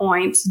move your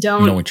points.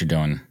 Don't know what you're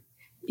doing.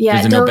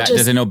 Yeah,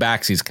 there's a no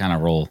backsies kind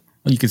of rule.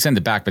 Well, you can send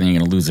it back, but then you're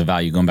going to lose the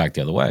value going back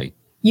the other way.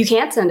 You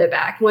can't send it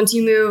back. Once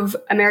you move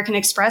American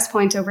Express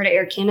points over to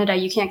Air Canada,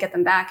 you can't get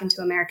them back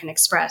into American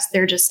Express.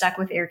 They're just stuck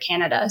with Air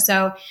Canada.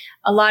 So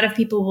a lot of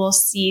people will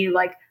see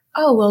like,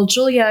 oh, well,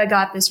 Julia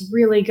got this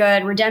really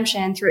good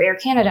redemption through Air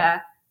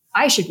Canada.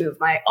 I should move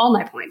all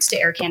my points to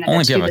Air Canada.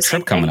 Only if you have a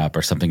trip coming up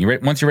or something.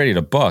 Once you're ready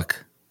to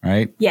book,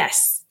 right?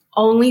 Yes.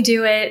 Only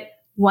do it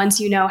once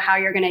you know how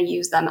you're going to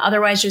use them.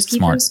 Otherwise, just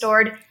keep them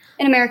stored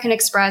in American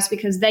Express,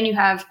 because then you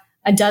have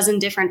a dozen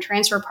different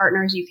transfer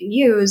partners you can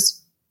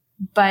use.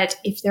 But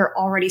if they're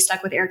already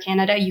stuck with Air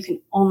Canada, you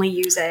can only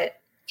use it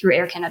through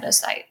Air Canada's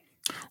site.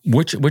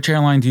 Which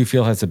airline do you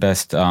feel has the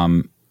best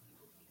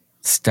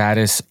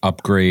status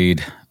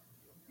upgrade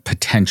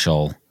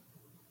potential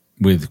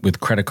with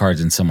credit cards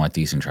and somewhat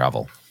decent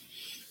travel?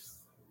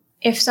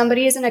 If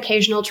somebody is an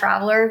occasional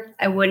traveler,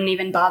 I wouldn't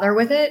even bother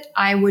with it.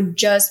 I would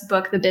just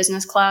book the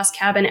business class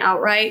cabin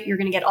outright. You're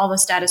going to get all the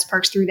status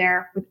perks through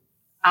there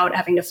without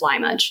having to fly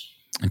much.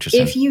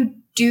 Interesting. If you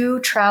do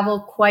travel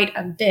quite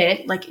a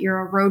bit, like you're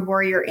a road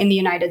warrior in the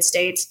United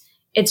States,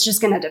 it's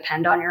just going to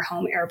depend on your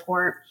home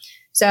airport.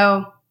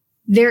 So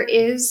there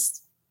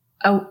is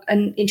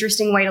an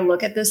interesting way to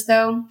look at this,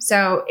 though.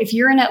 So if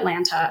you're in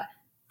Atlanta,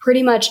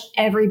 pretty much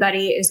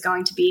everybody is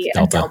going to be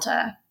a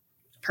Delta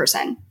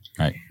person.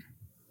 Right.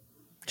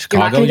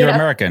 Chicago, you're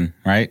American,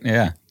 right?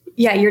 Yeah.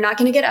 Yeah, you're not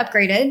going to get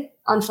upgraded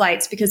on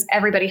flights because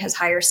everybody has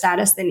higher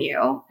status than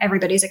you.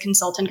 Everybody's a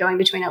consultant going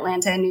between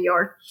Atlanta and New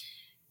York.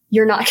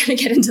 You're not going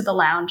to get into the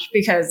lounge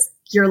because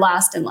you're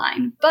last in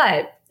line.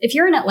 But if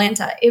you're in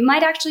Atlanta, it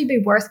might actually be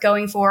worth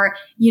going for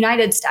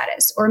United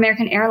status or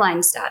American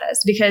Airlines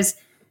status, because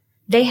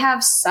they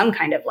have some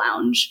kind of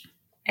lounge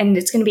and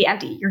it's going to be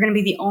empty. You're going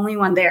to be the only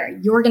one there.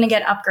 You're going to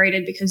get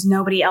upgraded because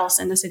nobody else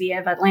in the city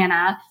of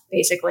Atlanta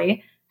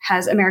basically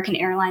has American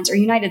Airlines or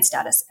United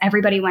status.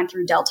 Everybody went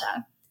through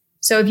Delta.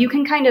 So if you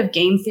can kind of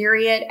game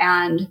theory it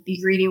and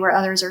be greedy where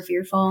others are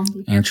fearful,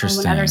 be fearful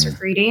when others are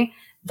greedy,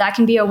 that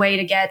can be a way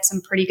to get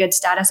some pretty good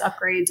status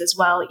upgrades as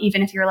well.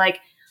 Even if you're like,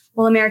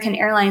 well, American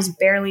Airlines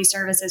barely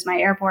services my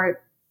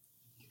airport,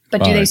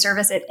 but do they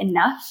service it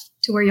enough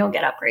to where you'll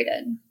get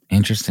upgraded?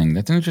 Interesting.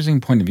 That's an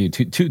interesting point of view.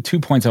 Two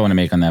points I want to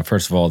make on that.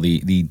 First of all,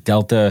 the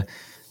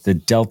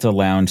Delta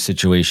lounge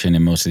situation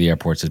in most of the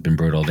airports has been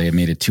brutal. They have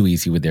made it too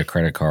easy with their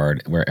credit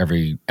card, where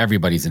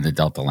everybody's in the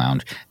Delta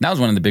lounge. And that was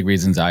one of the big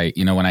reasons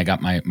when I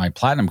got my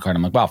platinum card,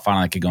 I'm like, wow,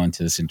 finally I could go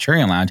into the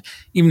Centurion lounge.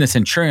 Even the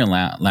Centurion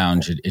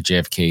lounge at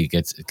JFK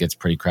gets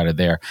pretty crowded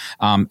there.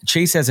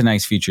 Chase has a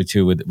nice feature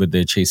too with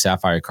the Chase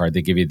Sapphire card.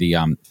 They give you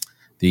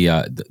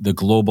the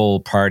global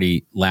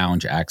party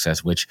lounge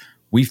access, which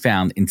we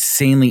found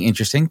insanely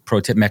interesting.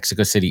 Pro tip: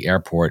 Mexico City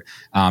Airport.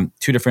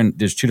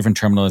 There's two different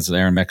terminals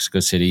there in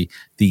Mexico City.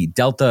 The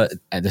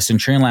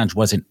Centurion Lounge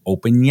wasn't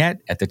open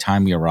yet at the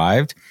time we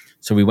arrived,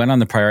 so we went on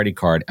the priority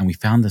card and we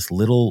found this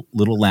little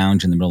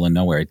lounge in the middle of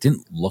nowhere. It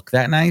didn't look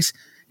that nice.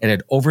 It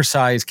had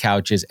oversized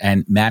couches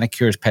and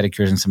manicures,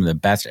 pedicures, and some of the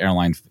best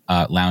airline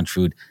lounge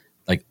food.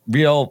 Like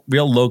real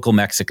local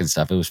Mexican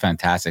stuff. It was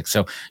fantastic.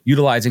 So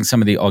utilizing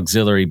some of the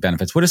auxiliary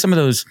benefits. What are some of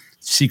those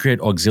secret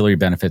auxiliary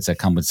benefits that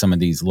come with some of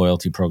these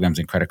loyalty programs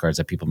and credit cards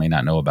that people may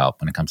not know about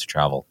when it comes to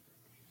travel?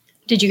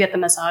 Did you get the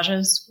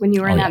massages when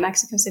you were in that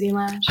Mexico City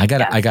lounge? I got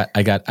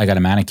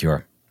a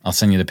manicure. I'll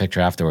send you the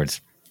picture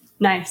afterwards.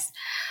 Nice.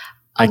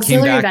 I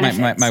came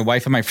back. My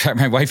wife and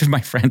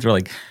my friends were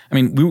like, I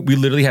mean, we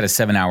literally had a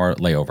 7-hour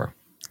layover.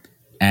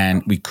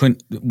 And we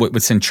couldn't.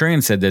 What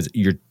Centurion said is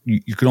you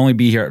could only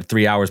be here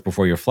 3 hours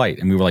before your flight,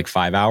 and we were like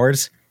 5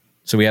 hours,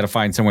 so we had to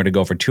find somewhere to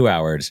go for 2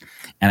 hours.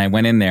 And I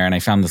went in there and I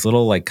found this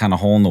little like kind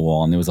of hole in the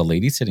wall, and there was a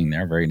lady sitting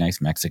there, a very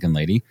nice Mexican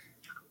lady,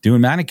 doing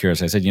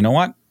manicures. I said, you know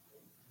what?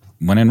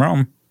 When in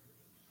Rome.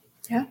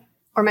 Yeah,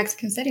 or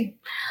Mexico City.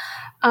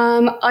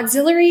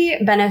 Auxiliary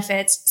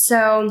benefits.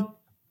 So,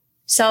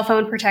 cell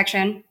phone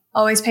protection.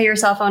 Always pay your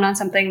cell phone on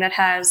something that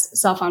has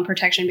cell phone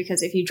protection,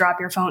 because if you drop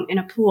your phone in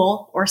a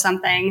pool or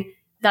something,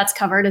 that's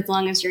covered as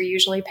long as you're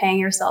usually paying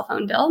your cell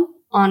phone bill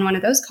on one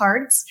of those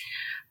cards.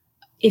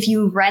 If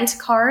you rent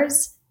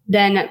cars,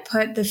 then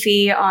put the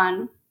fee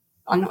on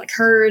like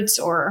Hertz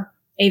or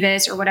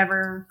Avis or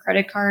whatever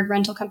credit card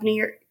rental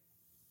company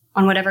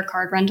on whatever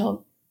card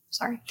rental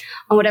on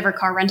whatever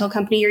car rental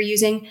company you're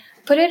using,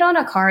 put it on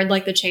a card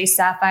like the Chase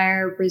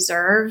Sapphire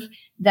Reserve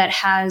that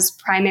has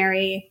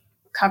primary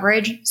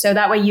coverage. So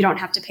that way you don't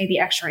have to pay the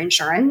extra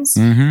insurance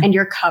and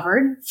you're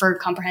covered for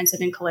comprehensive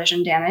and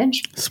collision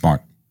damage.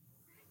 Smart.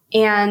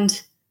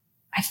 And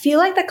I feel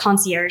like the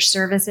concierge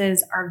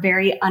services are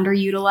very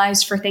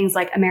underutilized for things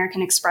like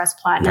American Express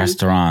Platinum.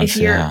 Restaurants,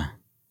 if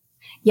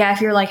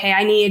you're like, hey,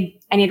 I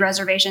need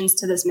reservations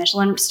to this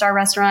Michelin star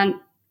restaurant.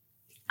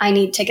 I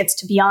need tickets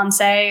to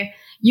Beyonce.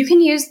 You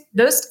can use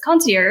those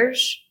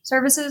concierge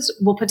services.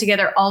 Will put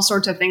together all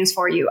sorts of things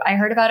for you. I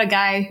heard about a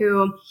guy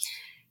who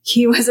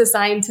he was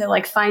assigned to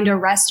like find a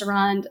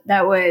restaurant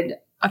that would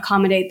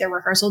accommodate their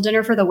rehearsal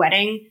dinner for the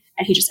wedding.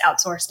 And he just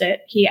outsourced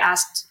it. He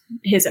asked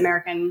his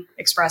American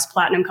Express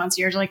Platinum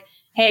concierge, like,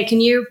 hey,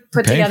 can you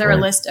put together a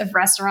list of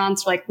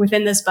restaurants like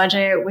within this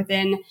budget,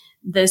 within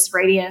this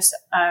radius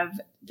of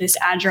this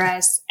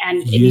address,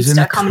 and it needs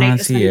to accommodate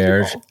this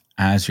many people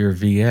as your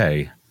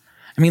VA.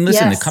 I mean,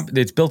 listen,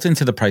 it's built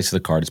into the price of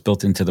the card. It's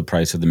built into the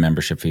price of the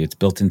membership fee. It's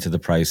built into the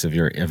price of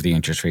the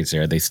interest rates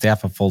there. They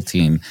staff a full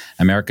team.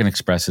 American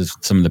Express is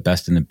some of the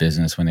best in the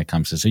business when it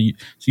comes to so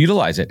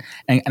utilize it.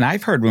 And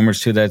I've heard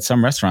rumors too that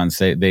some restaurants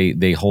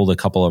they hold a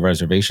couple of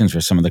reservations for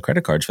some of the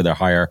credit cards for their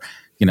higher,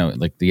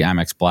 like the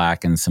Amex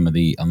Black and some of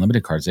the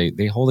unlimited cards.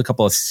 They hold a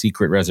couple of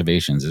secret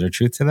reservations. Is there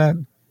truth to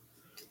that?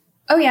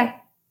 Oh yeah,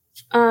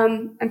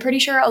 I'm pretty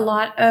sure a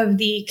lot of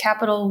the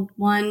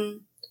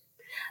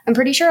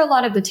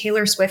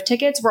Taylor Swift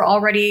tickets were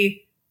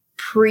already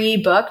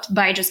pre-booked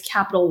by just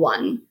Capital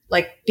One,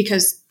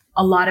 because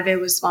a lot of it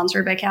was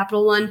sponsored by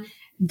Capital One.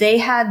 They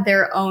had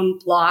their own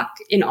block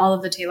in all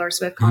of the Taylor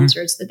Swift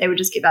concerts that they would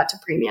just give out to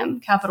premium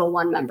Capital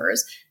One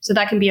members. So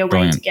that can be a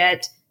way to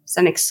get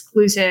some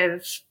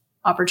exclusive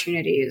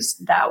opportunities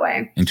that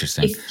way.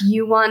 Interesting. If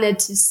you wanted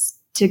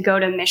to go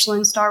to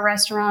Michelin star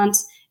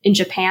restaurants in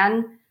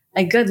Japan,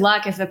 good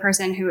luck if the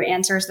person who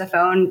answers the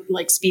phone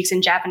speaks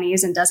in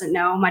Japanese and doesn't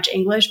know much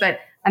English. But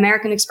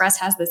American Express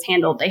has this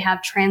handled. They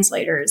have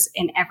translators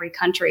in every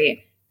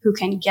country who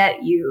can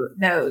get you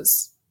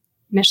those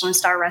Michelin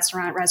star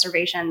restaurant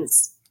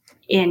reservations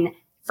in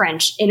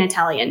French, in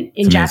Italian,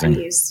 in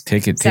Japanese.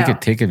 Take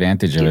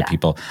advantage of it,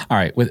 people. All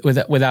right,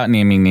 without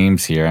naming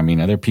names here, I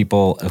mean, other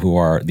people who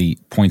are the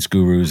points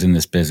gurus in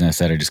this business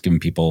that are just giving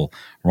people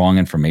wrong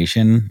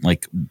information.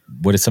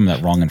 What is some of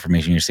that wrong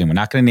information you're saying? We're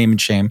not going to name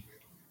and shame.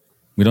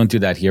 We don't do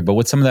that here, but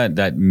what's some of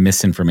that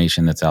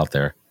misinformation that's out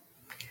there?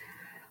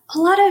 A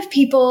lot of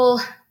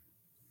people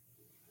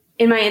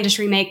in my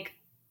industry make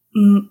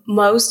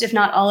most, if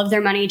not all of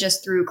their money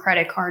just through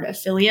credit card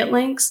affiliate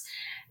links.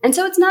 And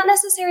so it's not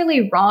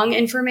necessarily wrong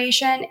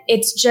information.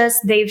 It's just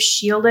they've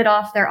shielded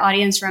off their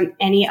audience from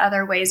any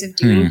other ways of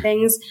doing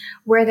things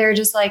where they're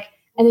just like,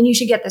 and then you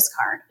should get this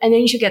card, and then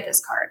you should get this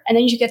card, and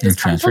then you should get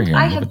this card. Look,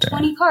 I have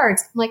 20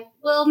 cards. I'm like,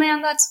 well,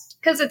 man, that's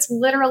because it's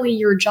literally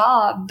your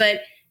job,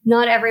 but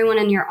not everyone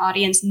in your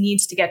audience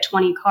needs to get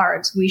 20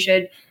 cards. We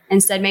should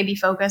instead maybe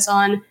focus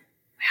on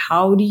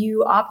how do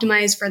you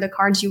optimize for the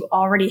cards you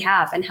already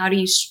have, and how do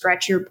you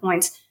stretch your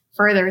points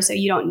further so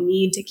you don't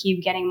need to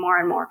keep getting more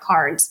and more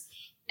cards.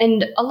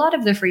 And a lot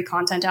of the free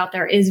content out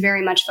there is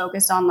very much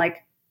focused on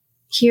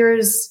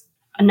here's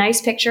a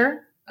nice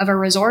picture of a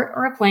resort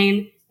or a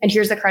plane, and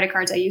here's the credit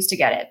cards I used to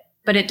get it.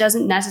 But it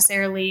doesn't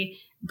necessarily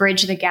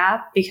bridge the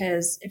gap,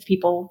 because if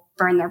people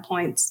burn their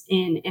points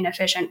in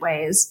inefficient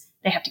ways,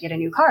 they have to get a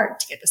new card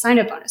to get the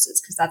sign-up bonuses,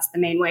 because that's the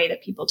main way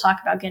that people talk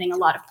about getting a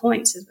lot of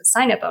points is with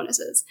sign-up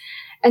bonuses.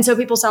 And so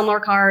people sell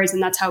more cards,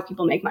 and that's how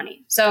people make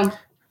money. So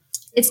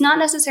it's not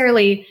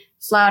necessarily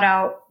flat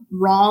out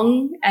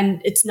wrong,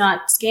 and it's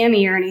not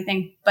scammy or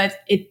anything, but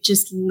it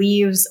just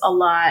leaves a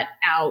lot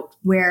out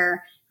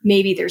where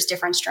maybe there's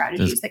different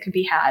strategies that could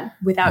be had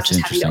without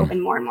just having to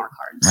open more and more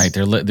cards. Right.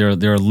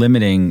 They're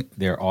limiting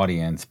their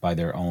audience by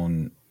their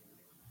own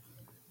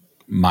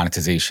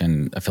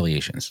monetization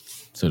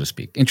affiliations, so to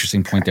speak.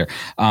 Interesting point there.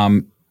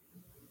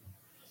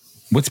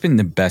 What's been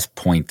the best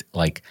point?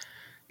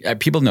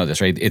 People know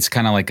this, right? It's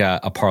kind of like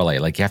a parlay.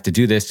 You have to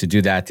do this to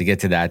do that to get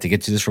to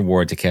this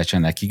reward to cash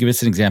on that. Can you give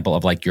us an example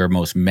of your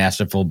most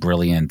masterful,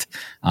 brilliant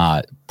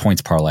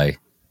points parlay?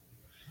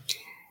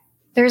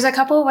 There's a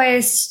couple of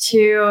ways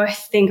to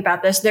think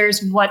about this.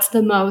 There's what's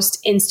the most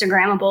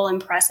Instagrammable,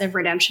 impressive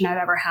redemption I've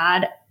ever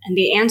had. And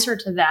the answer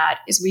to that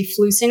is we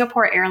flew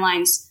Singapore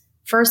Airlines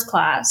first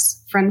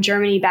class from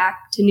Germany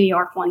back to New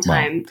York one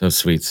time. Wow, those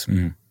suites.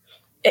 Mm.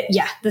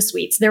 The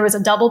suites. There was a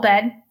double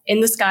bed in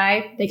the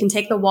sky. They can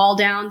take the wall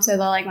down. So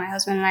my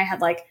husband and I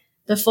had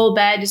the full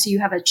bed. So you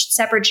have a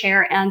separate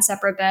chair and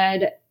separate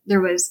bed.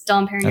 There was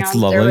Dom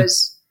Perignon. There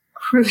was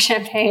crew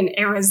champagne.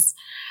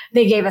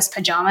 They gave us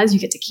pajamas.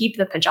 You get to keep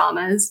the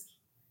pajamas.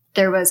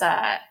 There was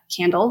a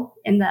candle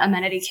in the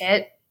amenity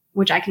kit,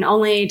 which I can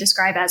only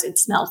describe as it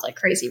smelled like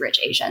Crazy Rich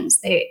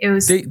Asians. They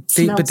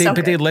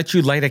let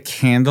you light a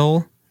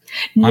candle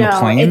on a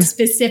plane? It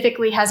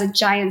specifically has a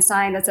giant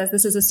sign that says,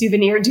 "This is a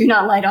souvenir. Do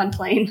not light on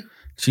plane."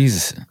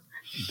 Jesus,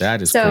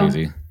 that is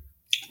crazy.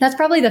 That's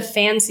probably the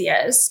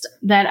fanciest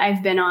that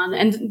I've been on.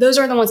 And those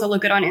are the ones that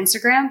look good on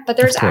Instagram. But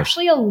there's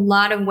actually a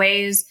lot of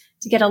ways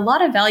to get a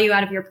lot of value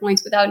out of your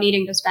points without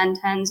needing to spend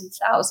tens of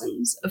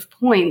thousands of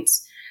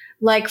points.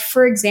 Like,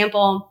 for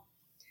example,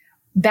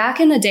 back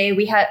in the day,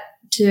 we had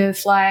to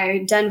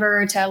fly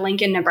Denver to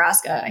Lincoln,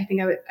 Nebraska. I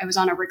think I was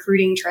on a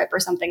recruiting trip or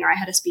something, or I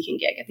had a speaking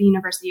gig at the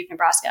University of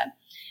Nebraska.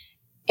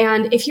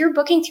 And if you're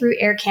booking through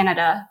Air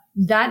Canada,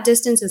 that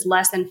distance is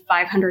less than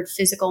 500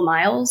 physical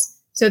miles.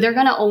 So they're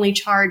going to only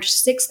charge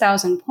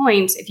 6,000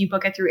 points if you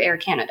book it through Air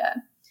Canada.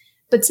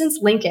 But since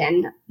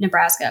Lincoln,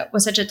 Nebraska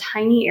was such a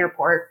tiny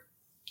airport,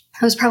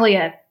 it was probably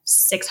a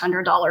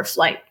 $600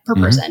 flight per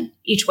person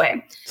each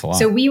way.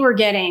 So we were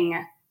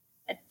getting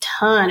a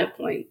ton of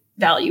point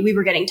value. We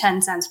were getting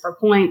 10 cents per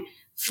point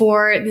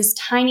for this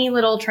tiny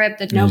little trip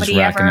that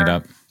nobody ever. It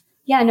up.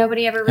 Yeah,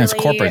 nobody ever really. It's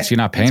corporate, so you're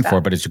not paying for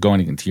it, but it's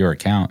going into your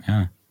account.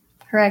 Yeah.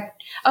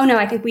 Correct. Oh no,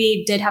 I think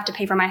we did have to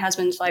pay for my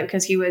husband's flight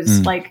because he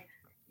was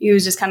he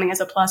was just coming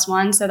as a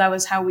 +1. So that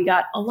was how we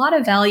got a lot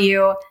of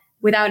value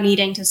without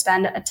needing to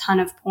spend a ton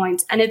of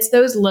points. And it's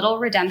those little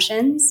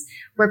redemptions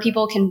where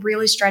people can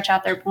really stretch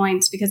out their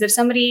points, because if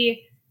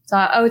somebody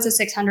thought, oh, it's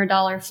a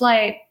 $600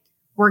 flight,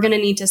 we're going to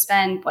need to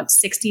spend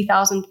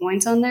 60,000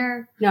 points on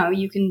there. No,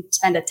 you can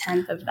spend a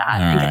tenth of that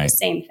and get the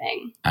same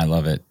thing. I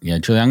love it. Yeah,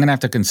 Julie, I'm going to have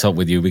to consult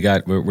with you.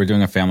 We're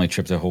doing a family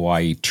trip to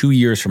Hawaii 2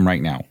 years from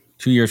right now.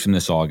 2 years from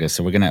this August.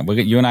 So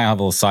you and I have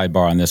a little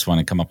sidebar on this one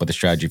and come up with a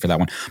strategy for that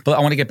one. But I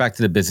want to get back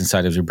to the business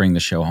side as we bring the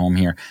show home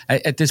here.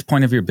 At this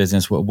point of your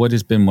business, what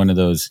has been one of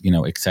those,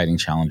 exciting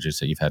challenges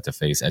that you've had to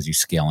face as you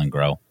scale and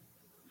grow?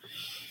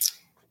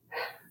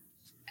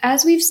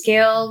 As we've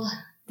scaled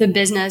the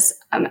business,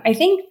 I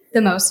think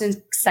the most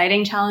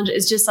exciting challenge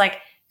is just like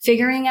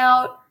figuring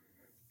out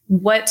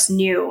what's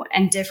new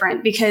and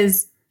different.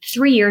 Because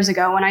 3 years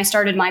ago, when I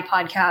started my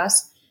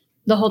podcast,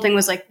 the whole thing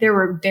was like, there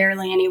were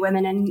barely any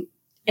women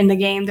in the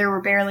game. There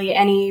were barely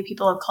any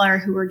people of color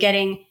who were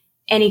getting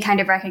any kind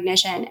of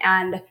recognition.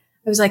 And I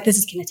was like, this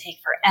is going to take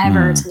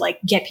forever to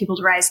get people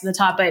to rise to the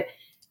top. But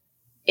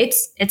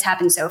it's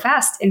happened so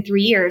fast in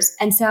 3 years.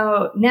 And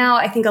so now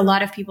I think a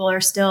lot of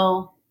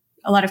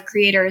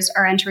creators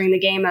are entering the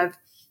game of,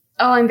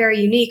 oh, I'm very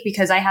unique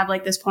because I have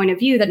this point of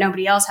view that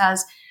nobody else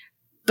has.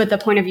 But the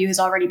point of view has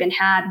already been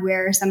had,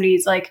 where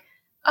somebody's like,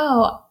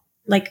 oh,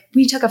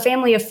 we took a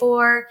family of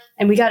 4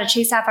 and we got a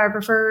Chase Sapphire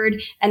Preferred.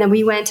 And then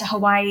we went to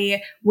Hawaii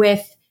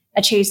with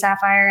a Chase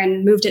Sapphire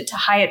and moved it to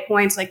Hyatt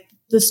points.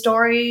 The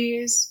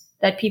stories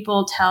that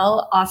people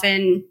tell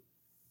often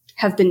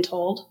have been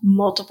told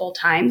multiple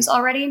times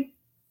already,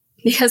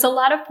 because a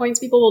lot of points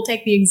people will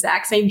take the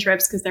exact same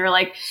trips because they're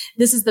like,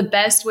 this is the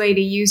best way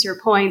to use your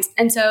points.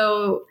 And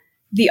so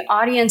the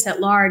audience at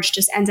large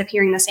just ends up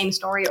hearing the same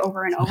story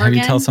over and over again. How do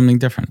you tell something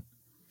different?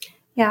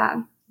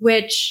 Yeah,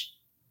 which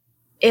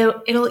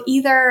it'll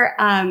either,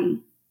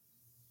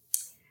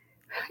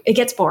 it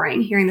gets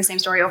boring hearing the same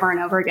story over and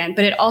over again,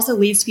 but it also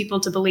leads people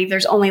to believe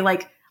there's only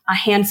a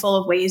handful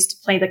of ways to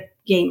play the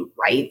game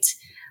right.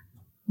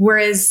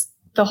 Whereas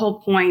the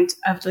whole point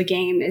of the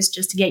game is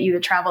just to get you the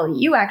travel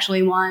you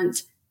actually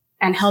want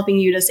and helping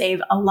you to save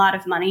a lot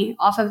of money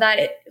off of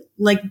that.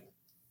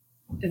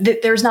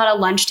 There's not a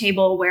lunch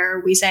table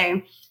where we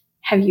say,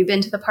 have you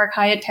been to the Park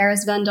Hyatt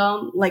Paris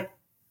Vendôme?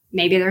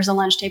 Maybe there's a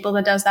lunch table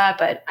that does that,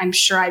 but I'm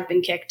sure I've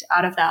been kicked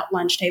out of that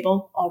lunch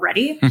table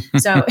already.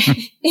 So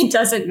it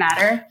doesn't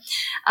matter.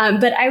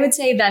 But I would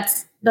say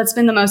that's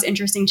been the most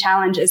interesting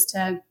challenge, is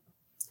to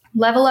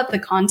level up the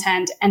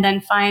content and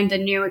then find the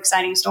new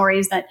exciting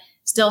stories that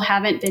still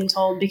haven't been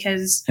told,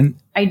 because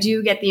I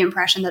do get the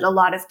impression that a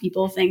lot of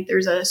people think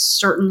there's a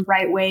certain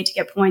right way to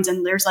get points.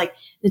 And there's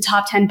the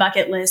top 10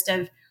 bucket list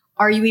of,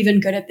 are you even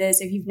good at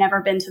this if you've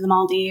never been to the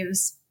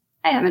Maldives?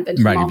 I haven't been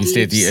to the Maldives.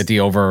 If you stay at the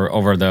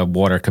over the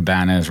water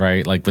cabanas,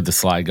 right? With the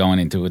slide going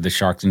into it with the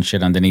sharks and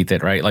shit underneath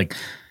it, right?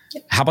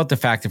 How about the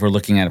fact, if we're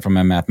looking at it from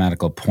a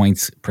mathematical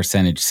points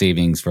percentage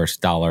savings versus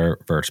dollar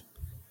versus,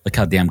 look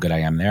how damn good I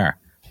am there.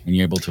 When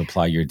you're able to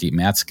apply your deep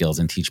math skills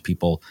and teach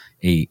people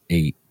a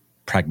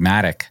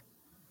pragmatic,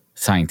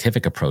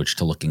 scientific approach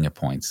to looking at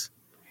points,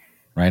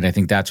 right? I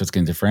think that's what's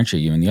going to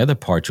differentiate you. And the other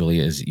part, Julie,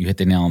 is you hit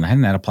the nail on the head,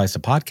 and that applies to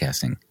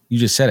podcasting. You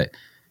just said it.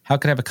 How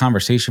could I have a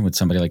conversation with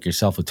somebody like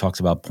yourself who talks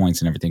about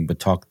points and everything, but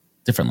talk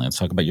differently? Let's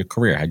talk about your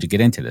career. How'd you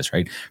get into this,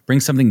 right? Bring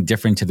something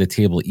different to the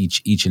table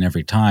each and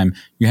every time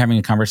you're having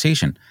a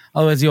conversation.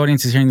 Otherwise, the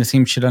audience is hearing the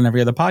same shit on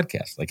every other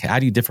podcast. How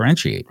do you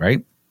differentiate,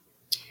 right?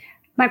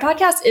 My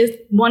podcast is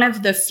one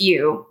of the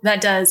few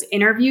that does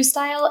interview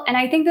style. And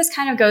I think this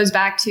kind of goes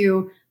back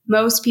to,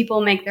 most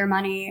people make their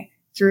money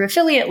through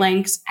affiliate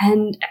links.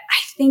 And I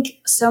think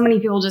so many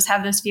people just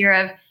have this fear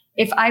of,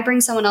 if I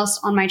bring someone else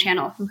on my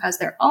channel who has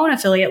their own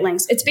affiliate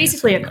links, it's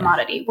basically a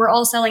commodity. We're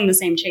all selling the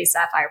same Chase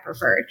Sapphire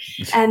Preferred.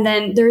 And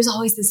then there's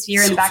always this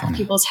fear in the back of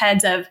people's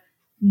heads of,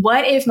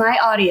 what if my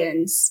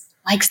audience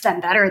likes them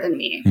better than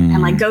me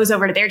and goes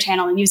over to their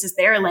channel and uses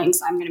their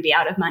links? I'm going to be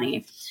out of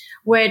money,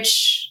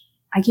 which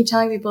I keep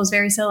telling people is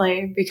very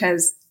silly,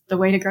 because the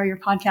way to grow your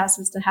podcast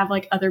is to have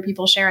like other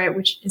people share it,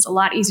 which is a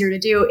lot easier to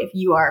do if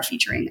you are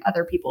featuring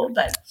other people.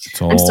 But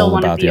I'm still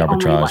one of the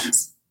only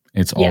ones.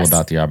 It's all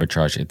about the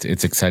arbitrage.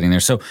 It's exciting there.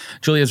 So,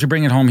 Julie, as we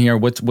bring it home here,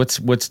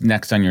 what's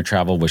next on your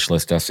travel wish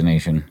list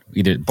destination,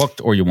 either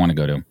booked or you want to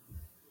go to?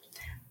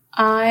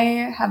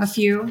 I have a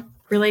few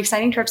really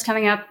exciting trips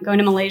coming up. Going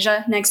to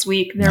Malaysia next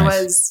week. There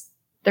was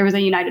a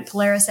United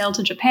Polaris sail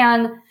to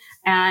Japan,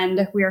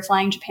 and we are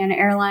flying Japan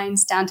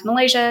Airlines down to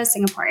Malaysia,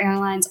 Singapore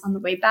Airlines on the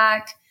way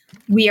back.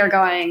 We are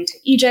going to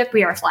Egypt.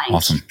 We are flying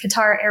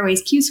Qatar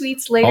Airways Q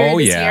Suites later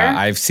this year.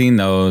 I've seen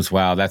those.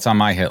 Wow, that's on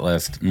my hit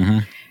list.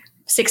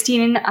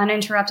 16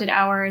 uninterrupted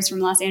hours from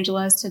Los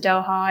Angeles to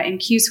Doha in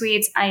Q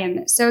Suites. I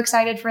am so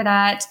excited for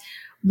that.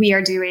 We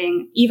are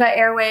doing EVA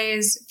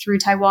Airways through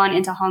Taiwan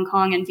into Hong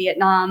Kong and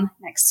Vietnam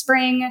next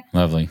spring.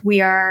 Lovely.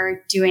 We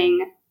are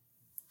doing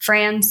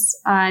France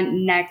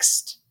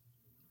next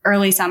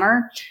early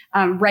summer,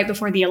 right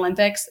before the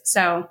Olympics.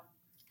 So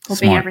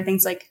hoping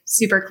everything's like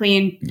super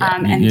clean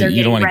and they're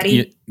getting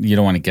ready. You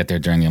don't want to get there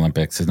during the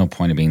Olympics. There's no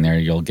point of being there.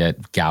 You'll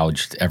get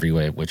gouged every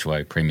way, which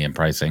way, premium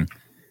pricing.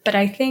 But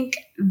I think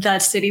the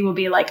city will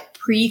be like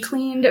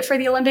pre-cleaned for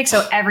the Olympics,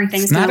 so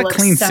everything's going to look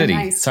so nice. It's not a clean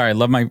city. Sorry, I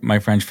love my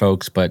French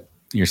folks, but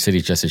your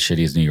city's just as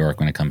shitty as New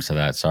York when it comes to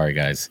that. Sorry,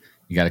 guys.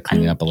 You got to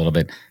clean it up a little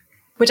bit.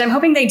 Which I'm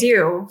hoping they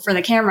do for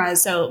the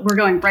cameras. So we're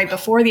going right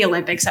before the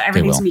Olympics, so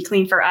everything's going to be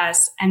clean for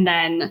us, and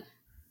then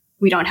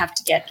we don't have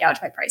to get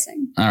gouged by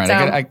pricing. All right,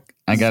 so,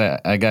 I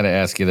gotta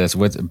ask you this: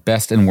 what's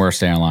best and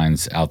worst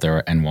airlines out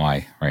there, and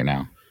why right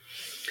now?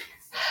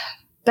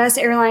 Best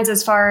airlines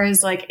as far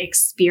as like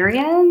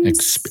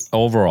experience?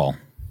 Overall.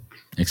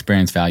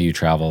 Experience, value,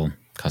 travel,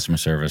 customer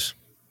service.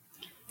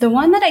 The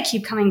one that I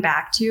keep coming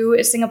back to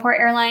is Singapore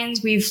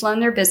Airlines. We've flown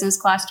their business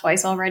class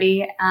twice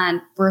already,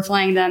 and we're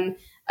flying them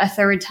a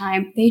third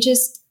time. They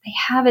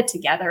have it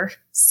together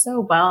so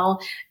well.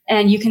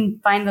 And you can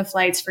find the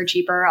flights for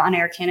cheaper on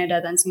Air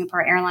Canada than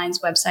Singapore Airlines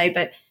website.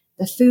 But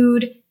the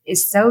food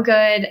is so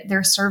good.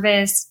 Their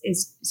service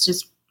is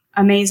just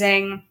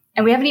amazing.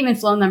 And we haven't even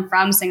flown them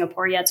from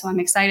Singapore yet, so I'm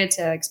excited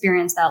to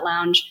experience that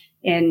lounge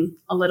in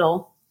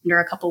under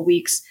a couple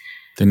weeks.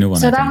 The new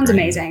one. So that one's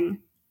amazing.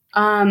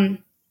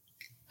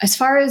 As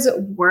far as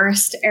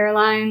worst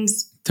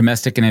airlines,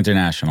 domestic and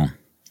international.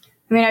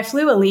 I mean, I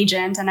flew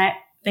Allegiant, and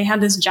they had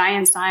this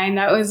giant sign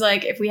that was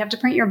like, if we have to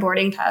print your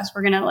boarding pass,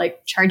 we're gonna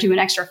like charge you an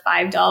extra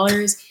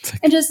 $5.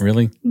 And just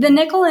really the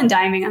nickel and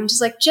diming. I'm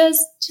just like, just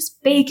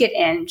bake it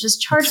in.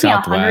 Just charge me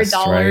 $100.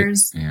 Right?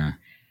 Yeah.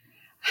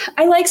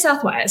 I like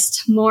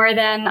Southwest more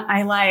than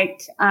I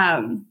like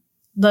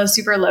those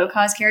super low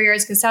cost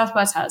carriers, because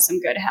Southwest has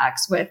some good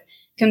hacks with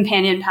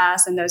Companion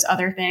Pass and those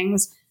other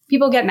things.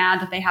 People get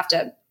mad that they have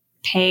to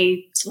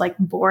pay to like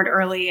board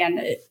early, and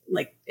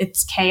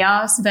it's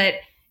chaos. But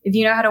if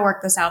you know how to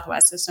work the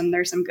Southwest system,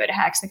 there's some good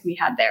hacks that can be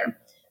had there.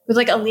 With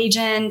like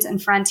Allegiant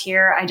and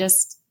Frontier,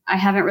 I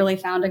haven't really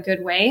found a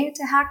good way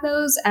to hack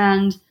those.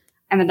 And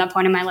I'm at that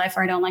point in my life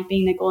where I don't like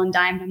being nickel and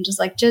dimed. I'm just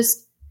like,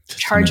 just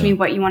charge me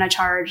what you want to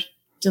charge.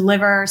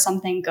 Deliver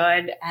something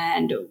good,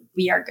 and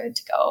we are good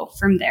to go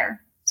from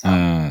there. So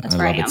that's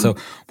where I am. So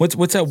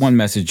what's that one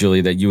message,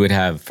 Julie, that you would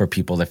have for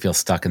people that feel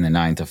stuck in the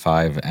 9 to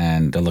 5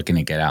 and they're looking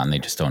to get out and they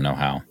just don't know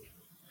how?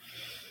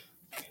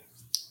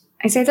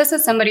 I say this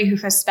as somebody who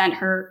has spent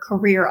her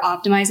career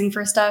optimizing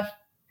for stuff.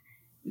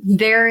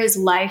 There is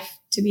life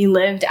to be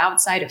lived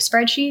outside of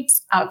spreadsheets,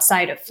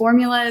 outside of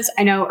formulas.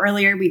 I know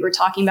earlier we were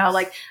talking about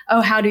like,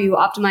 how do you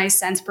optimize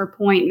cents per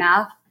point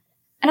math?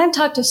 And I've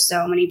talked to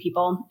so many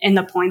people in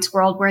the points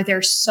world where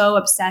they're so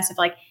obsessive,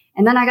 like,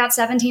 and then I got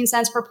 17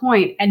 cents per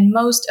point. And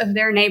most of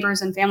their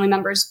neighbors and family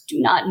members do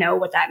not know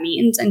what that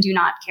means and do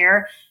not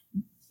care.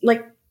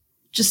 Like,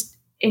 just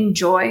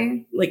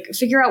enjoy, like,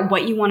 figure out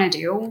what you want to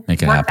do,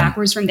 work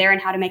backwards from there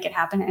and how to make it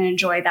happen and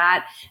enjoy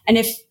that. And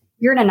if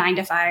you're in a 9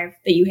 to 5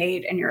 that you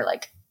hate and you're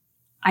like,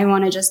 I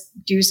want to just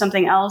do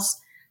something else,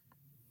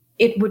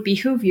 it would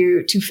behoove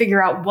you to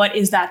figure out what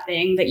is that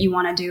thing that you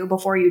want to do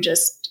before you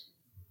just,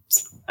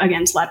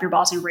 again, slap your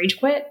boss and rage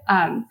quit.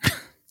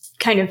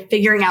 Kind of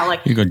figuring out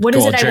like, what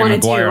is it I want to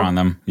do? On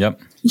them. Yep.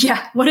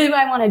 Yeah. What do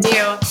I want to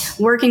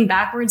do? Working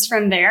backwards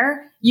from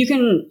there, you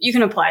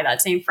can apply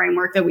that same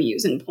framework that we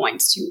use in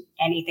points to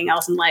anything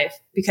else in life.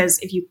 Because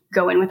if you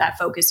go in with that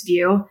focused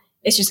view,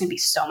 it's just going to be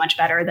so much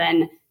better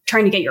than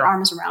trying to get your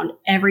arms around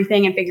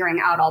everything and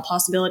figuring out all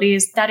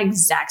possibilities. That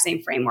exact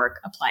same framework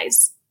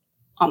applies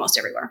almost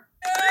everywhere.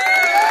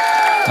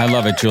 I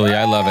love it, Julie.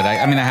 I love it.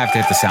 I mean, I have to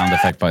hit the sound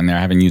effect button there.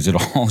 I haven't used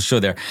it all show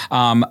there.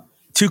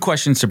 2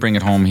 questions to bring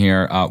it home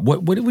here.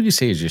 What would you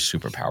say is your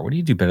superpower? What do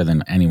you do better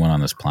than anyone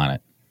on this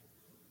planet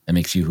that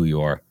makes you who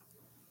you are?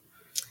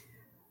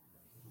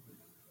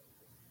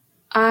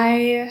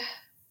 I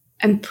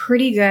am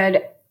pretty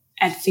good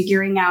at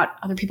figuring out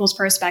other people's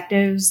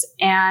perspectives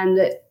and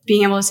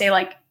being able to say,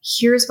 like,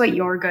 here's what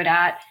you're good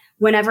at.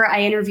 Whenever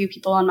I interview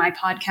people on my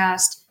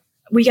podcast,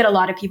 we get a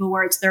lot of people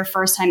where it's their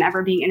first time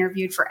ever being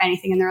interviewed for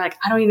anything. And they're like,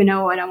 I don't even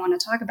know what I want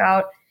to talk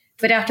about.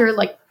 But after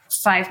like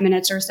 5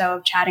 minutes or so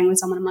of chatting with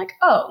someone, I'm like,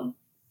 oh,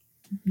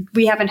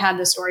 we haven't had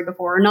this story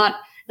before. Not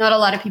Not a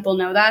lot of people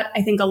know that.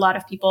 I think a lot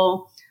of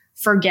people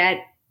forget,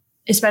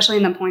 especially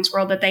in the points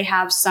world, that they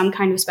have some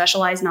kind of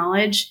specialized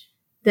knowledge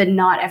that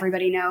not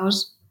everybody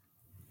knows.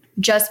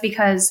 Just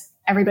because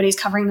everybody's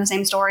covering the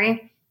same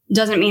story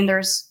doesn't mean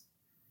there's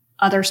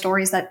other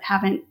stories that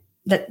can't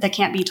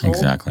be told.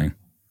 Exactly.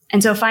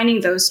 And so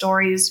finding those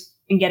stories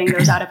and getting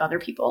those out of other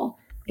people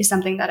is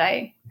something that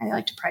I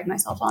like to pride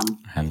myself on.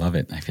 I love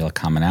it. I feel a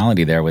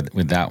commonality there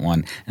with that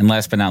one. And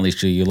last but not least,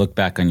 Julie, you look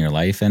back on your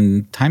life,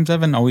 and times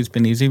haven't always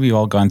been easy. We've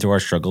all gone through our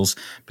struggles,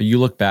 but you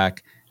look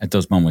back at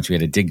those moments you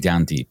had to dig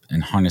down deep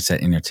and harness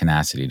that inner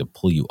tenacity to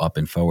pull you up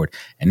and forward.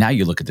 And now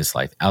you look at this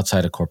life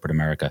outside of corporate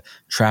America,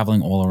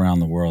 traveling all around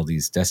the world,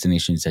 these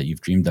destinations that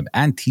you've dreamed of,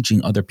 and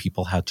teaching other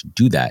people how to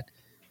do that.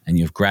 And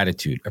you have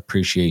gratitude,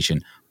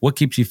 appreciation. What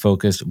keeps you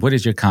focused? What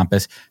is your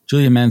compass?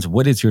 Julia Menez,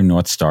 what is your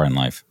North Star in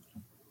life?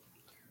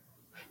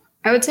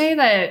 I would say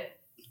that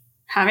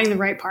having the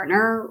right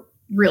partner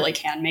really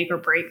can make or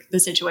break the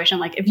situation.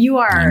 Like if you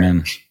are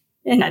Amen.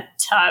 in a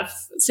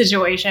tough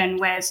situation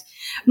with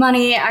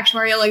money,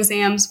 actuarial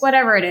exams,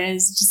 whatever it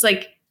is, just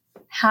like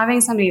having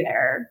somebody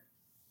there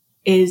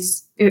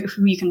is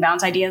who you can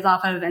bounce ideas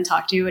off of and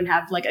talk to and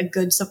have like a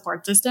good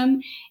support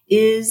system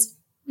is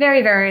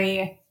very,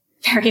 very,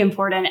 very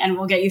important and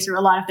will get you through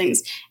a lot of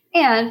things.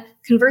 And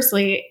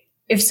conversely,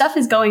 if stuff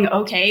is going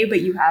okay,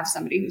 but you have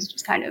somebody who's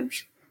just kind of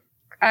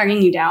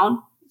dragging you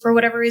down for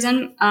whatever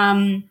reason,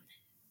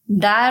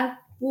 that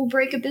will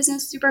break a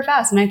business super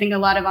fast. And I think a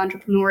lot of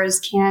entrepreneurs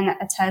can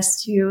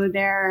attest to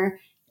their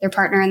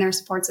partner and their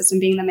support system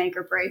being the make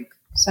or break.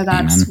 So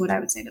that's Amen. What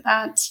I would say to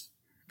that.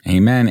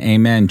 Amen.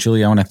 Amen.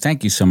 Julia, I want to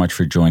thank you so much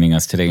for joining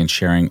us today and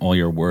sharing all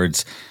your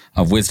words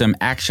of wisdom,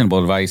 actionable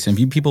advice. And if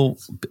you people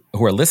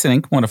who are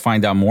listening want to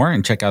find out more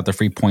and check out the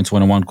free Points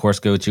 101 course,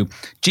 go to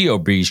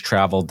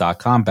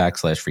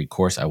geobreezetravel.com/free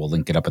course. I will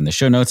link it up in the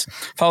show notes.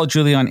 Follow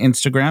Julia on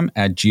Instagram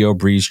at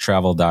GeoBreeze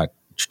Travel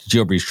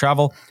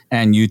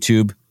and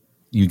YouTube.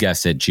 You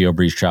guessed it,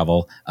 GeoBreeze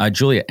Travel.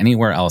 Julia,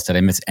 anywhere else? Did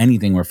I miss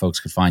anything where folks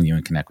could find you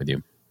and connect with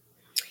you?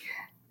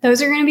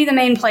 Those are going to be the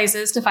main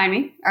places to find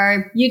me.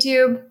 Our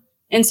YouTube,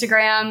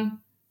 Instagram,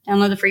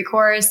 download the free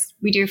course.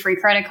 We do free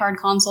credit card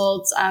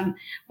consults.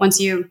 Once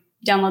you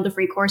download the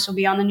free course, you'll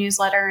be on the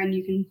newsletter and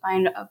you can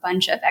find a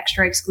bunch of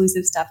extra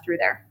exclusive stuff through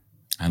there.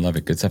 I love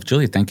it. Good stuff.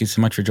 Julia, thank you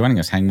so much for joining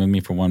us. Hang with me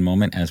for one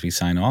moment as we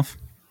sign off.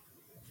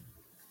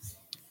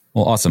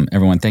 Well, awesome.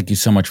 Everyone, thank you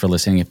so much for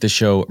listening. If this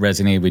show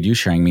resonated with you,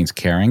 sharing means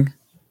caring.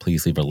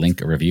 Please leave a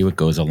link, a review. It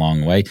goes a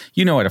long way.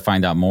 You know how to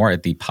find out more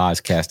at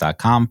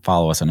thepodcast.com.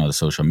 Follow us on all the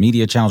social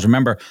media channels.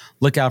 Remember,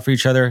 look out for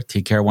each other,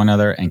 take care of one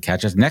another, and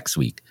catch us next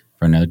week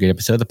for another great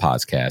episode of the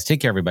podcast. Take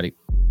care, everybody.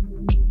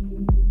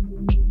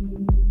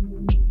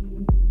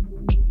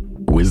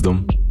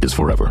 Wisdom is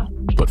forever,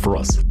 but for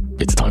us,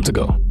 it's time to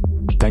go.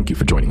 Thank you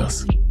for joining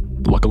us.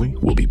 Luckily,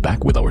 we'll be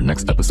back with our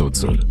next episode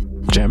soon,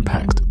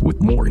 jam-packed with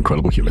more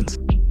incredible humans.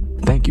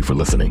 Thank you for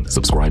listening,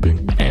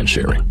 subscribing, and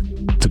sharing.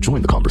 To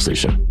join the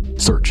conversation,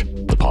 search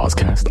the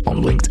podcast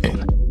on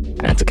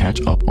LinkedIn. And to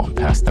catch up on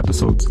past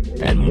episodes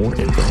and more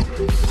info,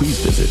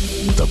 please visit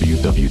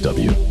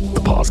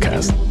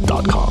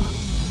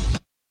www.thepodcast.com.